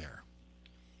things out there.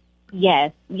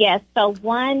 Yes. So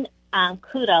one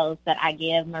kudos that I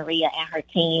give Maria and her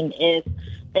team is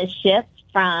the shift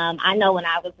from, I know when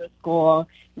I was in school,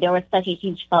 there was such a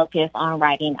huge focus on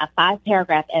writing a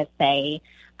 5-paragraph essay.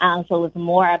 So it was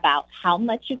more about how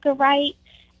much you could write.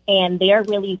 And they're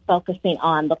really focusing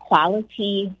on the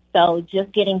quality. So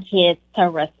just getting kids to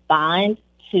respond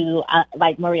to,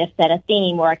 like Maria said, a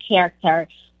theme or a character,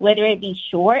 whether it be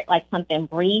short, like something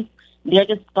brief. They're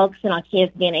just focusing on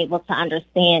kids being able to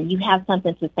understand you have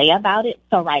something to say about it,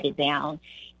 so write it down.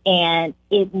 And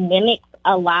it mimics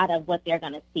a lot of what they're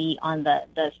going to see on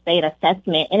the state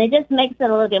assessment. And it just makes it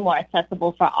a little bit more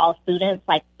accessible for all students.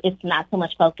 Like, it's not so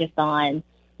much focused on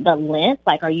the length,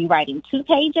 like, are you writing 2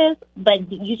 pages?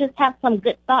 But you just have some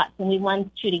good thoughts, and we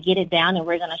want you to get it down, and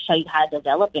we're going to show you how to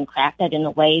develop and craft it in a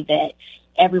way that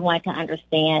everyone can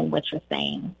understand what you're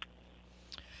saying.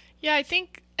 Yeah, I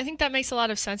think that makes a lot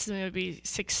of sense, and it would be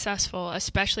successful,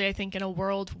 especially I think in a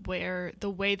world where the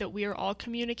way that we are all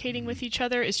communicating with each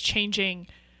other is changing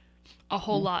a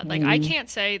whole lot. Like, I can't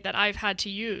say that I've had to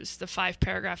use the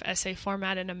 5-paragraph essay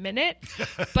format in a minute,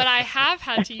 but I have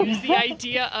had to use the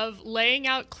idea of laying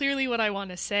out clearly what I want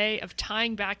to say, of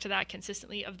tying back to that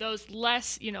consistently, of those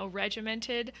less,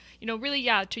 regimented, really,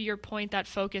 to your point, that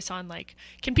focus on, like,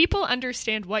 can people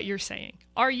understand what you're saying?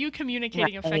 Are you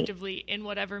communicating effectively in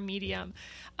whatever medium?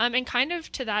 And kind of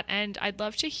to that end, I'd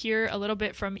love to hear a little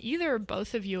bit from either or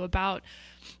both of you about,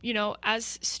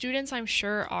 as students, I'm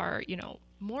sure are,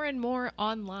 more and more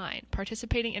online,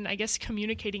 participating and I guess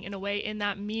communicating in a way in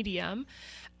that medium.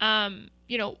 How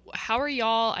are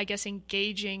y'all, I guess,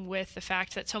 engaging with the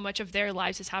fact that so much of their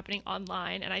lives is happening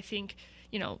online? And I think,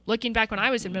 looking back when I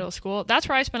was in middle school, that's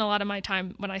where I spent a lot of my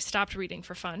time when I stopped reading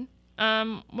for fun,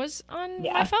 was on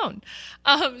my phone.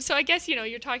 So I guess,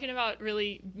 you're talking about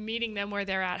really meeting them where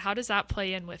they're at. How does that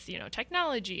play in with,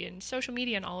 technology and social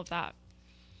media and all of that?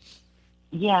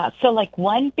 Yeah, so like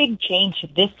one big change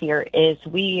this year is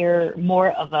we're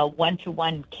more of a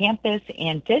one-to-one campus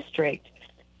and district.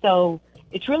 So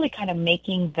it's really kind of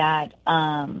making that,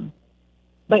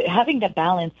 but having the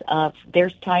balance of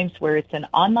there's times where it's an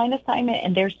online assignment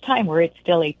and there's time where it's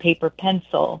still a paper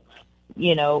pencil,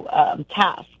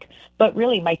 task. But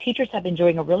really, my teachers have been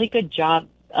doing a really good job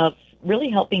of really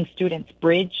helping students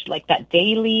bridge like that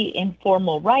daily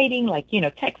informal writing, like,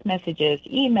 text messages,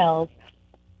 emails,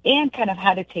 and kind of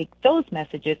how to take those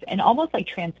messages and almost like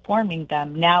transforming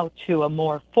them now to a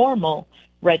more formal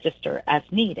register as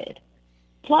needed.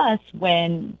 Plus,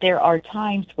 when there are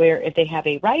times where if they have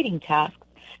a writing task,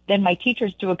 then my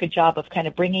teachers do a good job of kind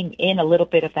of bringing in a little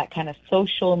bit of that kind of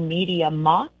social media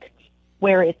mock,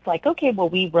 where it's like, okay, well,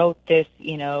 we wrote this,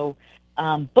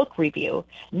 book review.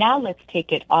 Now let's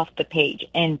take it off the page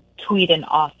and tweet an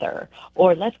author,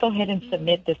 or let's go ahead and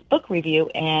submit this book review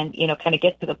and, kind of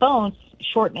get to the bones,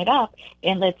 shorten it up,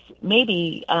 and let's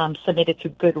maybe submit it to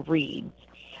Goodreads.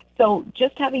 So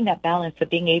just having that balance of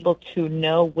being able to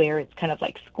know where it's kind of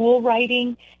like school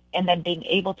writing and then being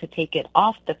able to take it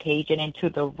off the page and into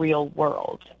the real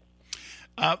world.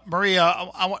 Maria,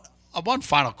 I want one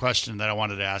final question that I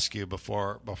wanted to ask you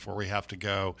before we have to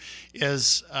go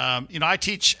is, I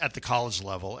teach at the college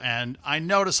level, and I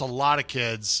notice a lot of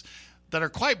kids that are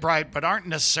quite bright but aren't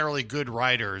necessarily good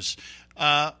writers.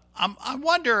 I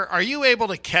wonder, are you able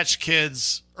to catch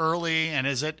kids early, and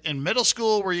is it in middle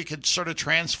school where you could sort of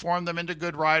transform them into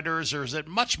good writers, or is it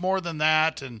much more than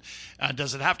that? And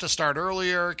does it have to start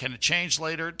earlier? Can it change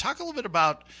later? Talk a little bit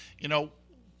about,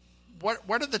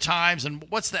 what are the times and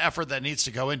what's the effort that needs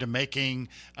to go into making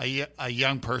a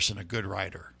young person a good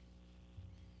writer?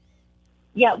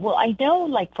 Yeah, well, I know,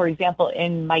 like, for example,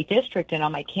 in my district and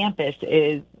on my campus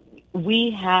is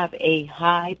we have a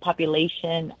high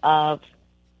population of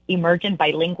emergent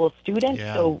bilingual students.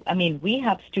 Yeah. So, I mean, we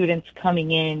have students coming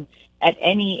in at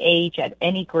any age, at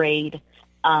any grade,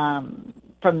 from,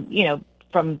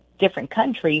 from different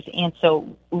countries. And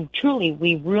so truly,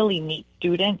 we really meet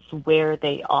students where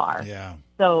they are. Yeah.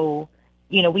 So,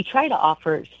 we try to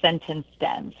offer sentence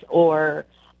stems or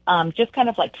just kind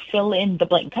of like fill in the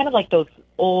blank, kind of like those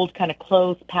old kind of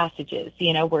closed passages,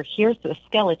 where here's the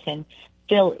skeleton,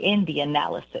 fill in the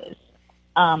analysis.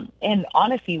 And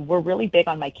honestly, we're really big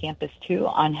on my campus too,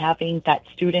 on having that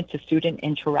student-to-student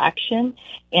interaction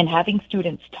and having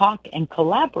students talk and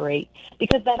collaborate,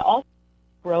 because that also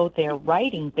grow their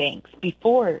writing banks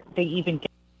before they even get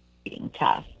a writing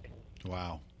task.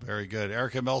 Wow, very good.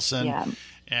 Erica Milson, Yeah.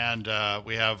 and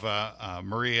we have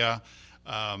Maria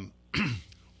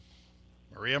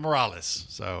Maria Morales.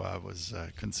 So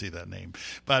I couldn't see that name,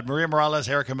 but Maria Morales,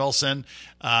 Erica Milson,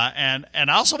 and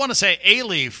I also want to say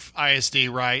Alief ISD,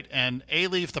 right? And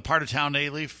Alief, the part of town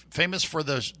Alief, famous for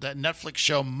that Netflix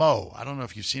show Mo. I don't know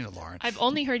if you've seen it, Lauren. I've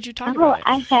only heard you talk Oh, about it.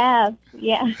 I have.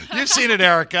 Yeah. You've seen it,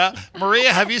 Erica.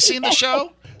 Maria, have you seen the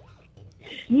show?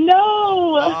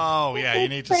 No. Oh, yeah, you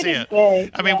need to see it.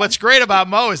 Good. I mean, what's great about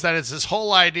Mo is that it's this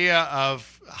whole idea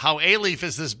of how Alief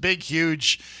is this big,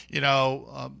 huge,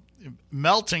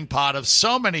 melting pot of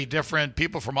so many different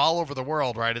people from all over the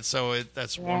world, right? And so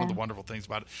that's one of the wonderful things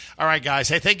about it. All right, guys.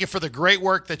 Hey, thank you for the great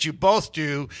work that you both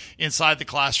do inside the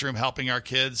classroom helping our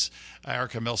kids.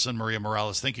 Erica Milson, Maria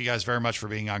Morales, thank you guys very much for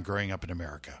being on Growing Up in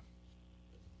America.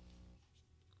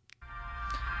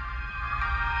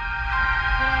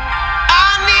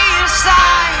 I need a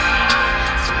sign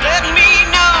to let me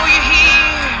know you're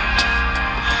here.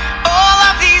 All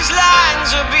of these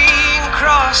lines are being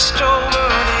crossed over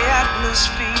the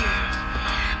atmosphere.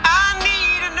 I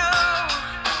need to know.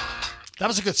 That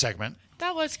was a good segment.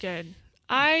 That was good.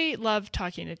 I love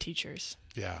talking to teachers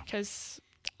Yeah. because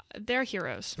they're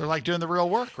heroes. They're like doing the real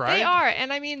work, right? They are,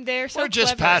 and I mean they're so We're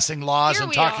just clever. passing laws Here and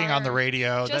we talking are. on the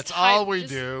radio. Just That's all we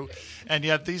just- do. And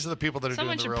yet these are the people that are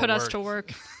Someone doing the should real put work. us to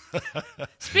work.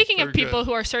 Speaking of Very people good.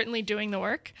 who are certainly doing the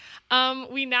work,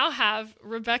 we now have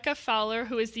Rebecca Fowler,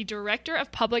 who is the Director of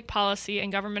Public Policy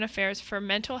and Government Affairs for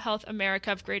Mental Health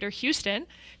America of Greater Houston.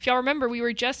 If y'all remember, we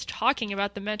were just talking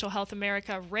about the Mental Health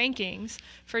America rankings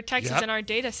for Texas Yep. in our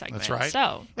data segment. That's right.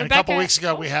 So, And Rebecca, a couple weeks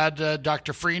ago, we had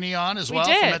Dr. Freeney on as We well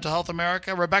did. from Mental Health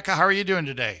America. Rebecca, how are you doing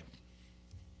today?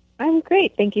 I'm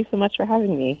great. Thank you so much for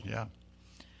having me. Yeah.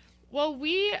 Well,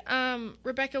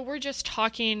 Rebecca, we're just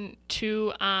talking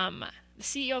to the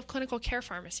CEO of Clinical Care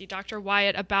Pharmacy, Dr.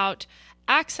 Wyatt, about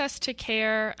access to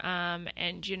care and,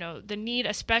 the need,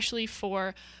 especially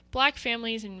for Black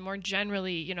families and more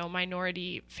generally,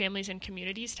 minority families and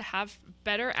communities to have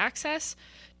better access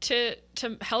to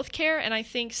health care. And I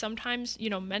think sometimes,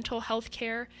 mental health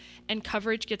care and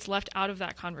coverage gets left out of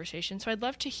that conversation. So I'd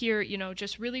love to hear,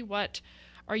 just really what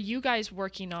are you guys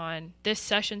working on this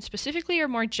session specifically or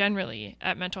more generally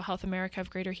at Mental Health America of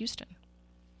Greater Houston?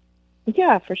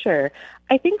 Yeah, for sure.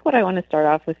 I think what I want to start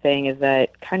off with saying is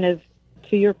that kind of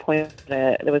to your point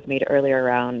that was made earlier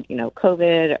around,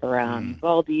 COVID, around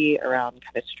Uvalde, around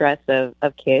kind of stress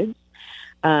of kids,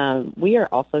 we are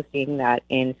also seeing that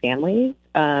in families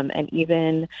and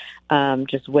even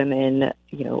just women,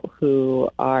 who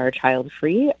are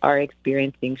child-free are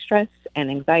experiencing stress and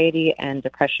anxiety and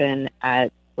depression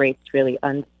at rates really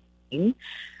unseen.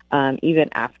 Even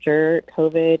after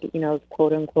COVID, is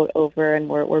quote unquote over and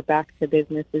we're back to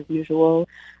business as usual,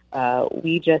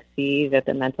 we just see that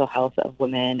the mental health of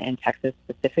women in Texas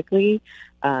specifically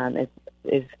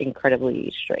is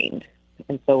incredibly strained.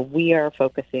 And so we are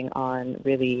focusing on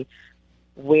really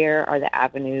where are the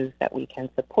avenues that we can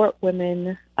support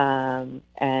women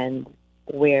and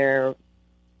where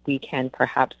we can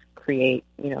perhaps create,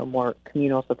 more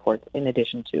communal supports in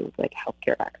addition to like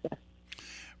healthcare access.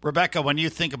 Rebecca, when you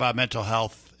think about mental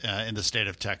health in the state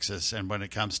of Texas and when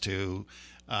it comes to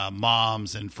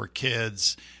moms and for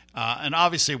kids, and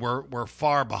obviously we're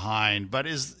far behind, but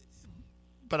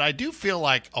I do feel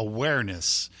like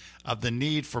awareness of the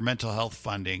need for mental health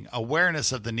funding,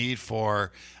 awareness of the need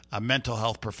for mental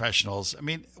health professionals. I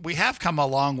mean, we have come a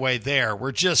long way there.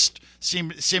 We're just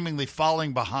seemingly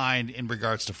falling behind in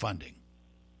regards to funding.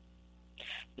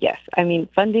 Yes. I mean,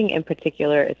 funding in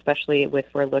particular, especially if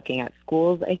we're looking at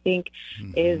schools, I think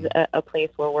is a place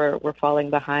where we're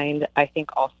falling behind. I think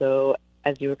also,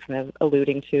 as you were kind of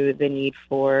alluding to, the need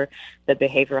for the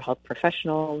behavioral health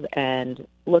professionals and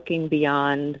looking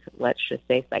beyond, let's just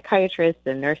say, psychiatrists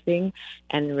and nursing,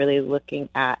 and really looking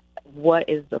at what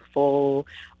is the full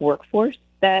workforce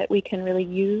that we can really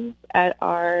use at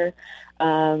our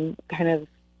kind of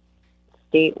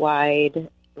statewide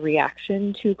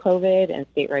reaction to COVID and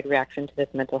statewide reaction to this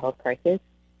mental health crisis.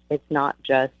 It's not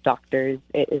just doctors.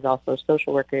 It is also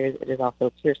social workers. It is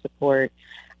also peer support.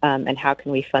 And how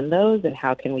can we fund those and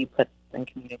how can we put and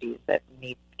communities that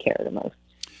need care the most.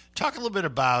 Talk a little bit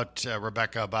about,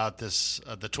 Rebecca, about this,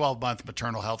 the 12-month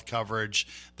maternal health coverage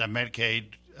that Medicaid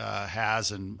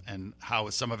has and how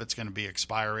some of it's going to be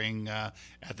expiring at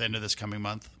the end of this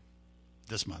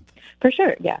month. For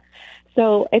sure, yeah.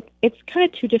 So it's kind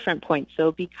of two different points.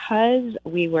 So because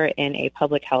we were in a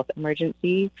public health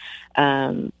emergency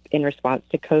in response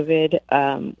to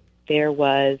COVID, there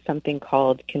was something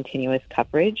called continuous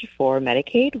coverage for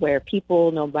Medicaid, where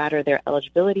people, no matter their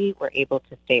eligibility, were able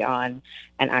to stay on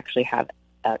and actually have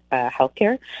health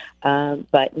care.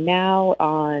 But now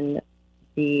on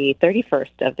the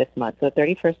 31st of this month, so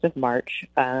 31st of March,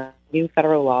 new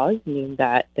federal laws mean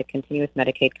that the continuous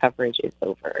Medicaid coverage is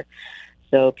over.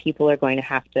 So people are going to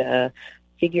have to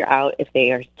figure out if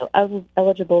they are still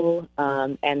eligible,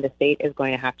 and the state is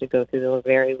going to have to go through the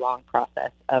very long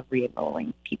process of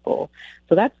re-enrolling people.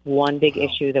 So that's one big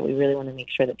issue that we really want to make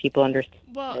sure that people understand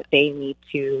that they need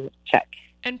to check.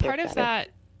 And part of that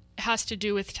has to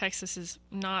do with Texas's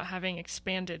not having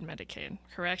expanded Medicaid,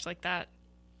 correct? Like that.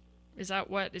 Is that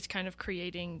what is kind of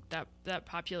creating that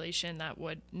population that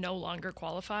would no longer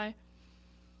qualify?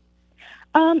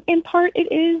 In part, it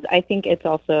is. I think it's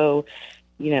also,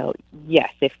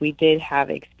 yes, if we did have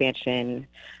expansion,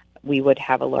 we would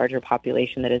have a larger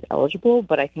population that is eligible.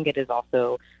 But I think it is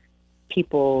also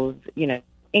people's,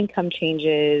 income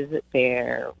changes,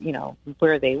 their,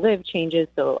 where they live changes.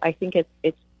 So I think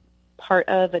it's part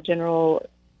of a general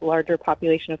larger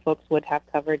population of folks would have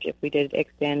coverage if we did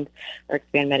expand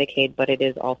Medicaid, but it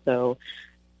is also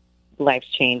life's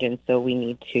change, and so we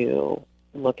need to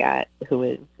look at who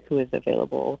is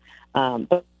available.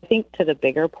 But I think to the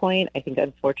bigger point, I think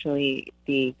unfortunately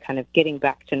the kind of getting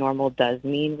back to normal does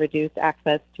mean reduced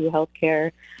access to health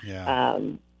care. Yeah.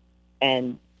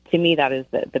 And to me, that is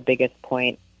the biggest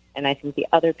point. And I think the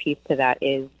other piece to that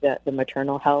is the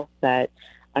maternal health that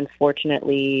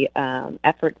unfortunately,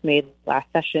 efforts made last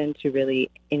session to really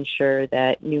ensure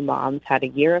that new moms had a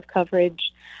year of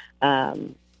coverage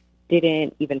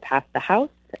didn't even pass the House.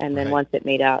 And then once it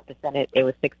made out the Senate, it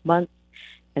was 6 months.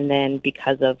 And then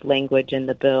because of language in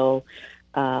the bill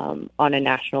on a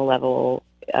national level,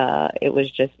 it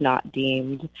was just not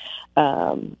deemed.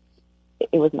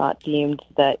 It was not deemed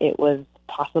that it was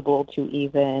possible to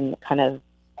even kind of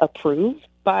approve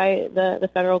by the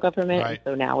federal government. Right. And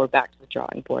so now we're back to the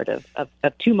drawing board of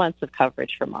 2 months of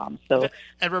coverage for moms. So,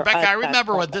 and Rebecca, I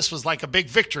remember when this was like a big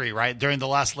victory, right, during the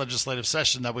last legislative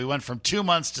session, that we went from 2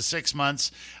 months to 6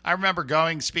 months. I remember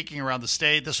speaking around the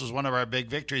state. This was one of our big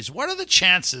victories. What are the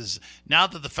chances now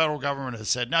that the federal government has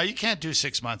said, no, you can't do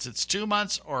 6 months, it's 2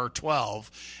 months or 12?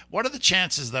 What are the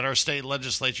chances that our state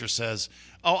legislature says,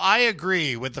 oh, I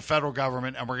agree with the federal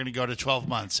government, and we're going to go to 12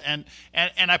 months. And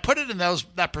I put it in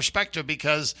that perspective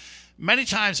because many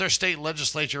times our state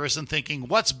legislature isn't thinking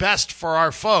what's best for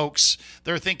our folks.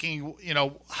 They're thinking,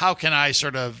 how can I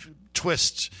sort of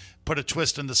put a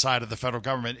twist in the side of the federal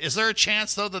government? Is there a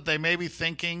chance, though, that they may be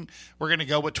thinking we're going to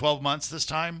go with 12 months this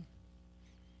time?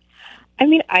 I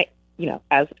mean,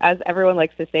 as everyone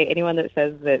likes to say, anyone that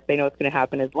says that they know what's going to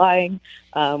happen is lying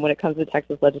when it comes to the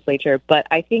Texas legislature. But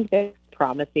I think that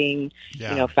promising,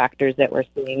 factors that we're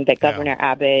seeing, that Governor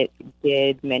Abbott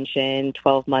did mention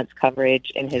 12 months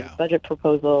coverage in his budget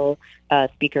proposal.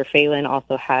 Speaker Phelan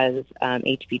also has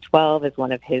HB 12 as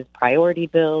one of his priority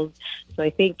bills. So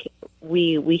I think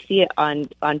we see it on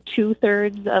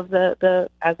 2/3 of the,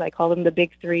 as I call them, the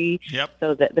big three. Yep.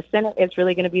 So the Senate is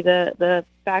really going to be the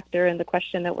factor and the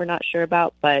question that we're not sure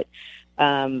about. But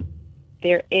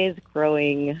there is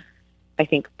growing, I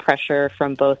think, pressure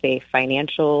from both a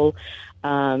financial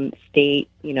state.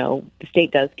 The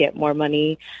state does get more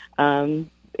money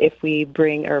if we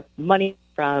bring, or money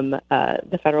from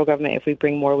the federal government, if we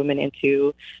bring more women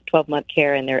into 12-month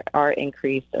care, and there are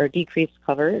increased or decreased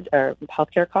coverage or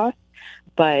healthcare costs.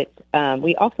 But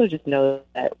we also just know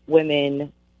that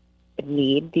women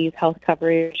need these health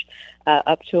coverage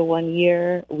up to 1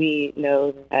 year. We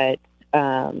know that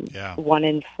 1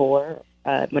 in 4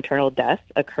 maternal deaths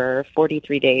occur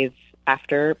 43 days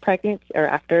after pregnancy or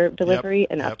after delivery,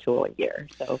 and up to 1 year.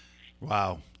 So,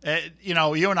 wow.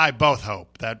 You and I both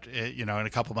hope that, in a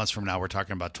couple months from now, we're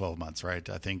talking about 12 months, right?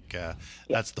 I think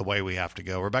that's the way we have to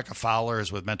go. Rebecca Fowler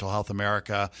is with Mental Health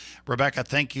America. Rebecca,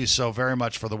 thank you so very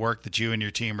much for the work that you and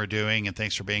your team are doing, and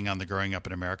thanks for being on the Growing Up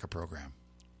in America program.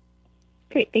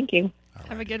 Great. Thank you.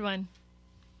 Have a good one.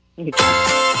 You too.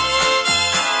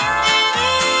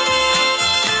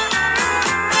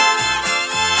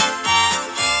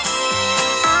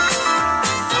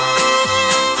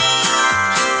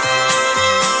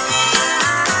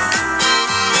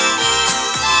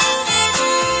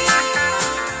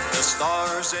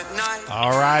 stars at night.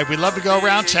 All right, we love to go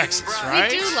around Texas,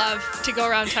 right? We do love to go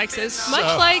around Texas, much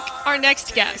So- like our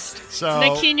next guest,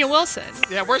 Nakenia Wilson.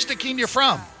 Yeah, where's Nakenia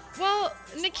from? Well,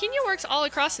 Nakenia works all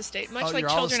across the state, much like you're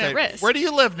all Children at state. Risk. Where do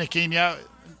you live, Nakenia?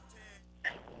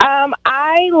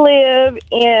 I live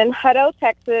in Hutto,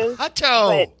 Texas.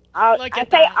 Hutto. But I Look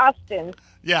at say that. Austin.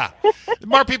 Yeah.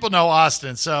 More people know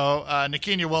Austin. So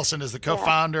Nakenia Wilson is the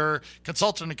co-founder,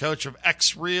 consultant, and coach of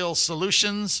X-Real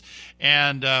Solutions,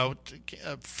 and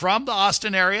from the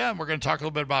Austin area. And we're going to talk a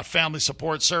little bit about family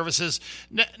support services.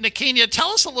 Nakenia, tell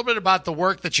us a little bit about the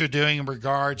work that you're doing in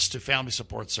regards to family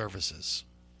support services.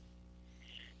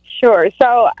 Sure.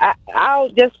 So I'll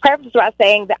just preface by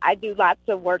saying that I do lots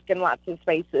of work in lots of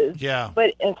spaces. Yeah.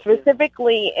 But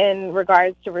specifically in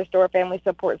regards to Restore Family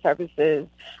Support Services,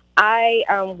 I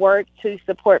work to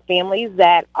support families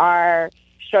that are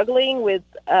struggling with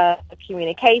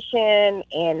communication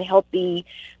and healthy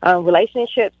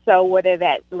relationships. So whether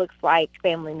that looks like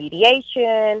family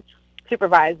mediation,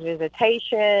 supervised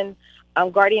visitation,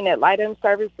 guardian ad litem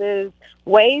services,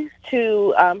 ways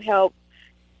to help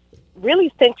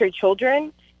really center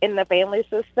children in the family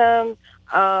system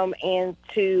and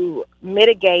to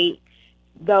mitigate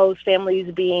those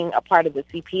families being a part of the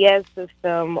CPS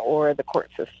system or the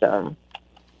court system.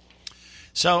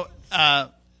 So,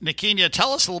 Nakenia,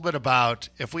 tell us a little bit about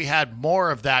if we had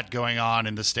more of that going on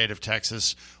in the state of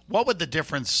Texas, what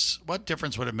difference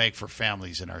would it make for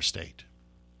families in our state?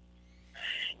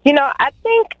 You know, I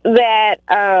think that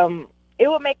it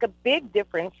would make a big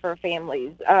difference for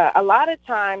families. A lot of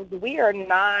times we are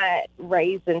not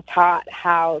raised and taught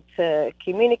how to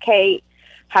communicate,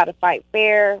 how to fight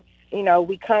fair. You know,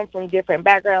 we come from different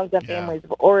backgrounds and families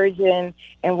of origin,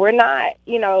 and we're not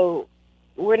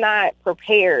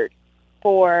prepared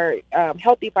for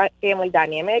healthy family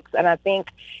dynamics. And I think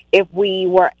if we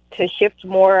were to shift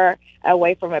more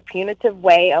away from a punitive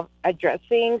way of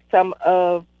addressing some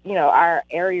of, our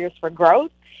areas for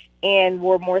growth, and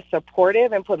we're more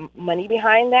supportive and put money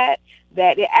behind that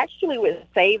it actually would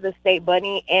save the state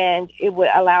money and it would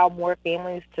allow more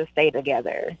families to stay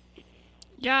together.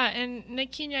 Yeah, and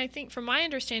Nakenia, I think from my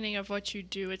understanding of what you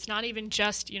do, it's not even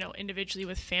just, individually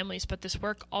with families, but this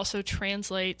work also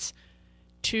translates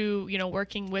to,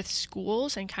 working with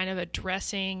schools and kind of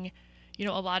addressing,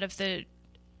 a lot of the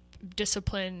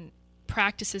discipline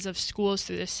practices of schools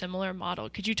through this similar model.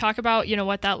 Could you talk about,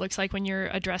 what that looks like when you're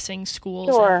addressing schools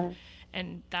Sure.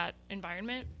 and that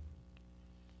environment?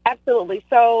 Absolutely.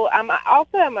 So I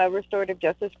also am a restorative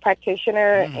justice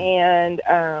practitioner, and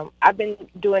I've been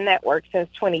doing that work since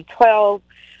 2012,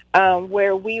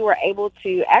 where we were able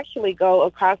to actually go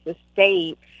across the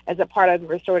state as a part of the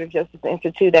Restorative Justice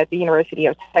Institute at the University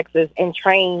of Texas and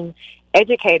train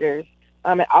educators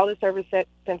at all the service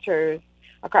centers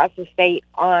across the state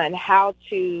on how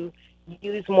to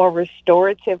use more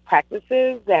restorative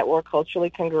practices that were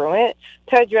culturally congruent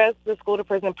to address the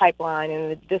school-to-prison pipeline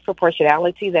and the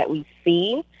disproportionality that we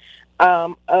see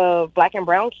of Black and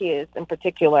brown kids in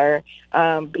particular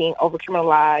being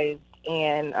over-criminalized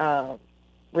and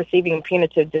receiving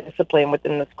punitive discipline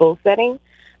within the school setting.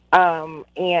 And,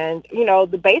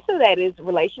 the base of that is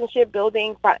relationship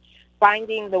building,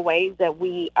 finding the ways that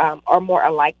we are more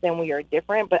alike than we are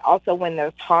different, but also when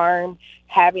there's harm,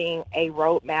 having a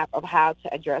roadmap of how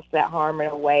to address that harm in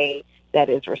a way that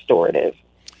is restorative.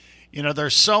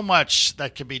 There's so much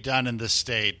that can be done in this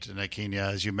state,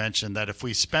 Nakenia, as you mentioned, that if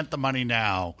we spent the money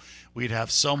now, we'd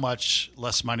have so much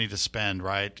less money to spend,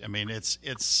 right? I mean,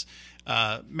 it's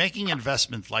making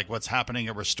investments like what's happening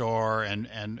at Restore and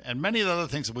many of the other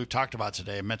things that we've talked about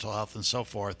today, mental health and so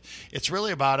forth. It's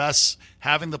really about us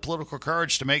having the political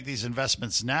courage to make these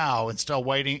investments now instead of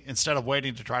waiting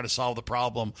to try to solve the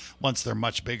problem once they're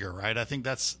much bigger, right? I think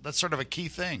that's sort of a key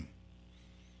thing.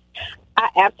 I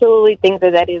absolutely think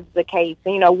that is the case.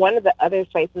 One of the other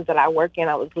spaces that I work in,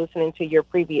 I was listening to your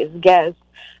previous guest.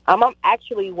 I'm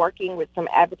actually working with some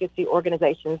advocacy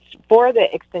organizations for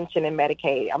the extension in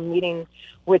Medicaid. I'm meeting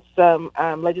with some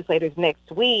legislators next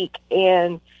week.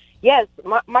 And yes,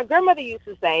 my grandmother used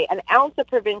to say, an ounce of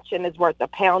prevention is worth a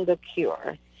pound of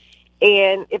cure.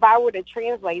 And if I were to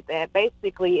translate that,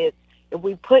 basically it's, if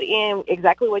we put in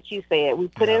exactly what you said, we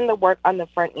put in the work on the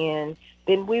front end,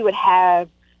 then we would have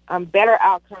better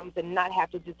outcomes and not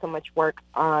have to do so much work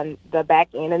on the back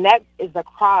end. And that is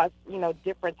across,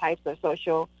 different types of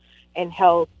social and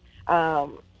health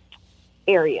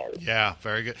areas. Yeah,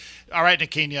 very good. All right,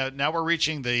 Nakenia, now we're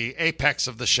reaching the apex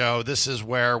of the show. This is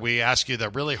where we ask you the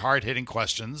really hard-hitting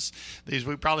questions.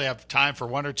 We probably have time for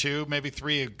one or two, maybe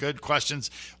three good questions.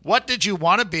 What did you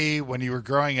want to be when you were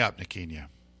growing up, Nakenia?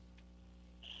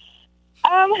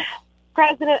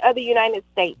 President of the United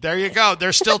States. There you go.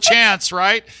 There's still chance,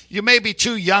 right? You may be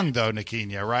too young, though,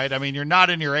 Nikinia, right? I mean, you're not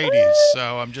in your 80s,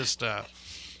 so I'm just...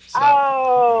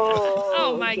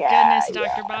 Oh, my goodness,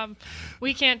 Dr. Bob.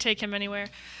 We can't take him anywhere.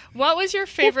 What was your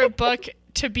favorite book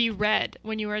to be read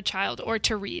when you were a child or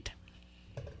to read?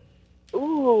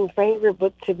 Ooh, favorite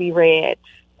book to be read.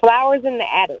 Flowers in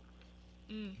the Attic.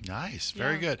 Nice.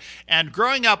 Very good. And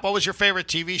growing up, what was your favorite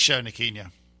TV show,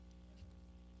 Nikinia?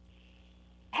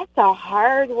 That's a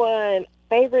hard one.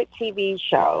 Favorite TV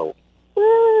show?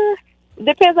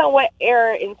 Depends on what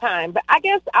era in time. But I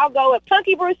guess I'll go with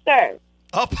Punky Brewster.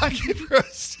 Oh, Punky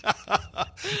Brewster.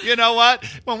 You know what?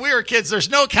 When we were kids, there's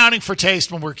no accounting for taste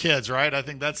when we're kids, right? I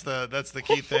think that's the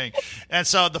key thing. And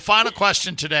so the final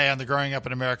question today on the Growing Up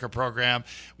in America program,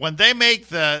 when they make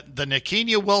the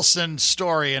Nikinia Wilson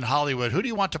story in Hollywood, who do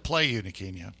you want to play you,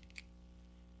 Nikinia?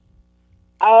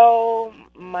 Oh,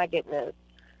 my goodness.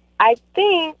 I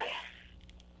think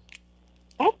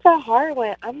that's a hard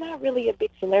one. I'm not really a big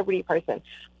celebrity person.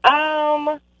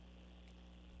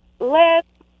 Let's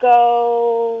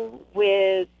go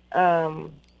with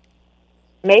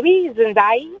maybe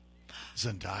Zendaya.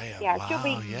 Zendaya. Yeah, wow, she'll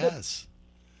be, yes.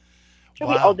 She'll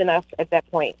be old enough at that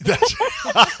point.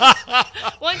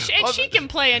 Well, and she can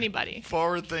play anybody.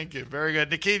 Forward thinking. Very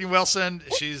good. Nikinia Wilson,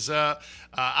 she's out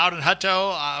in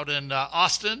Hutto, out in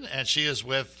Austin, and she is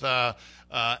with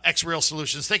X-Real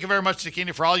Solutions. Thank you very much,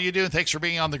 Nikinia, for all you do, and thanks for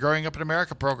being on the Growing Up in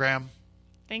America program.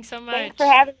 Thanks so much. Thanks for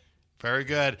having me. Very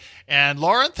good. And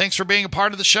Lauren, thanks for being a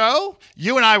part of the show.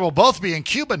 You and I will both be in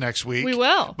Cuba next week. We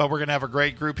will. But we're going to have a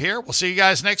great group here. We'll see you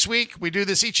guys next week. We do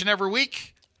this each and every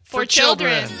week for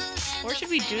children. Or should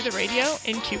we do the radio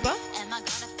in Cuba? Am I gonna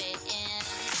fit in?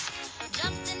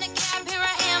 Jumped in the cab, here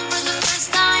I am for the first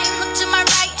time. Look to my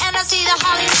right and I see the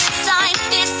Hollywood sign.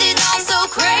 This is all so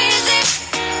crazy.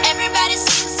 Everybody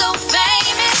seems so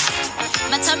famous.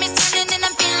 My tummy's turning and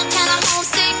I'm feeling kinda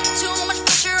homesick. Too much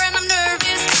pressure and I'm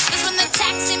nervous. That's when the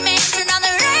taxi man turned on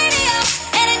the radio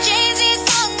and a Jay-Z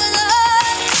song was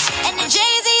on. And the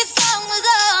Jay-Z song was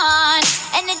on.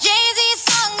 And the Jay-Z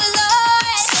song was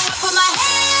on. So I put my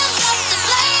hands up to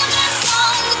play my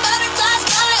song. The butterflies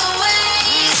fly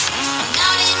away.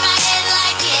 Down in my head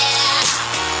like yeah.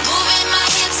 Moving my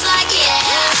hips like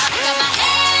yeah. Got my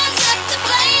hands up to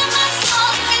play my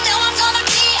song. I know I'm gonna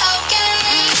be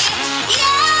okay.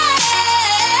 Yeah.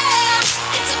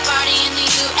 It's a party in the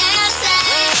USA.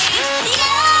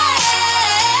 Yeah.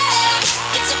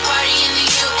 It's a party in the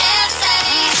USA.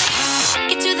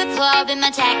 Get to the club in my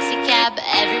taxi cab.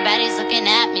 Everybody's looking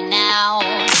at me now.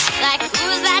 Like,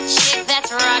 who's that chick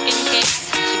that's rocking kicks?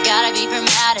 She gotta be from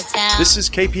out of town. This is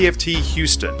KPFT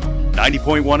Houston,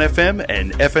 90.1 FM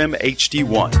and FM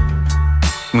HD1.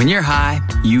 When you're high,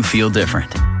 you feel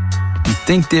different. You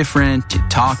think different, you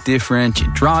talk different,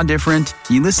 you draw different,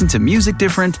 you listen to music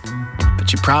different,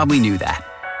 but you probably knew that.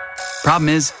 Problem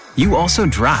is, you also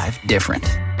drive different,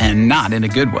 and not in a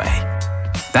good way.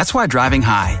 That's why driving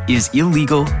high is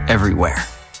illegal everywhere.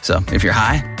 So if you're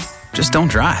high, just don't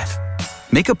drive.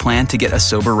 Make a plan to get a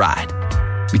sober ride.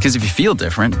 Because if you feel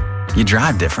different, you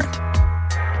drive different.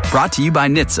 Brought to you by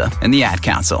NHTSA and the Ad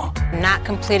Council. Not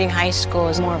completing high school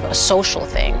is more of a social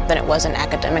thing than it was an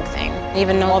academic thing.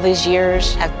 Even though all these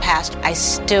years have passed, I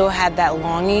still had that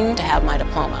longing to have my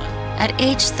diploma. At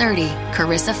age 30,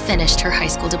 Carissa finished her high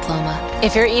school diploma.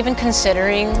 If you're even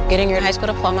considering getting your high school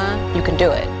diploma, you can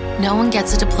do it. No one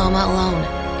gets a diploma alone.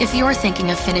 If you're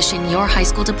thinking of finishing your high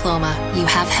school diploma, you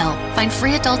have help. Find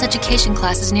free adult education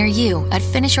classes near you at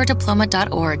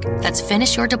finishyourdiploma.org. That's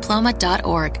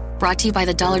finishyourdiploma.org. Brought to you by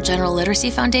the Dollar General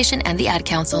Literacy Foundation and the Ad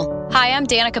Council. Hi, I'm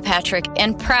Danica Patrick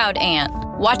and proud aunt.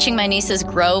 Watching my nieces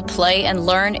grow, play, and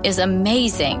learn is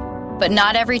amazing. But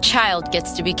not every child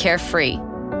gets to be carefree.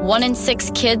 1 in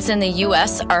 6 kids in the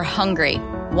U.S. are hungry.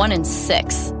 1 in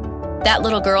 6. That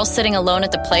little girl sitting alone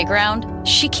at the playground,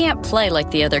 she can't play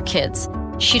like the other kids.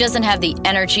 She doesn't have the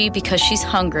energy because she's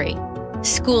hungry.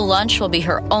 School lunch will be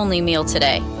her only meal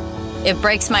today. It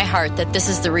breaks my heart that this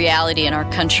is the reality in our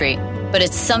country, but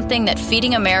it's something that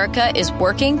Feeding America is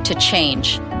working to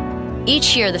change.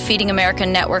 Each year, the Feeding America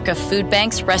network of food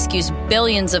banks rescues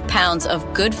billions of pounds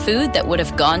of good food that would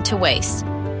have gone to waste.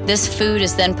 This food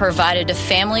is then provided to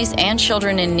families and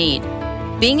children in need.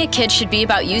 Being a kid should be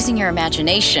about using your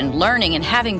imagination, learning, and having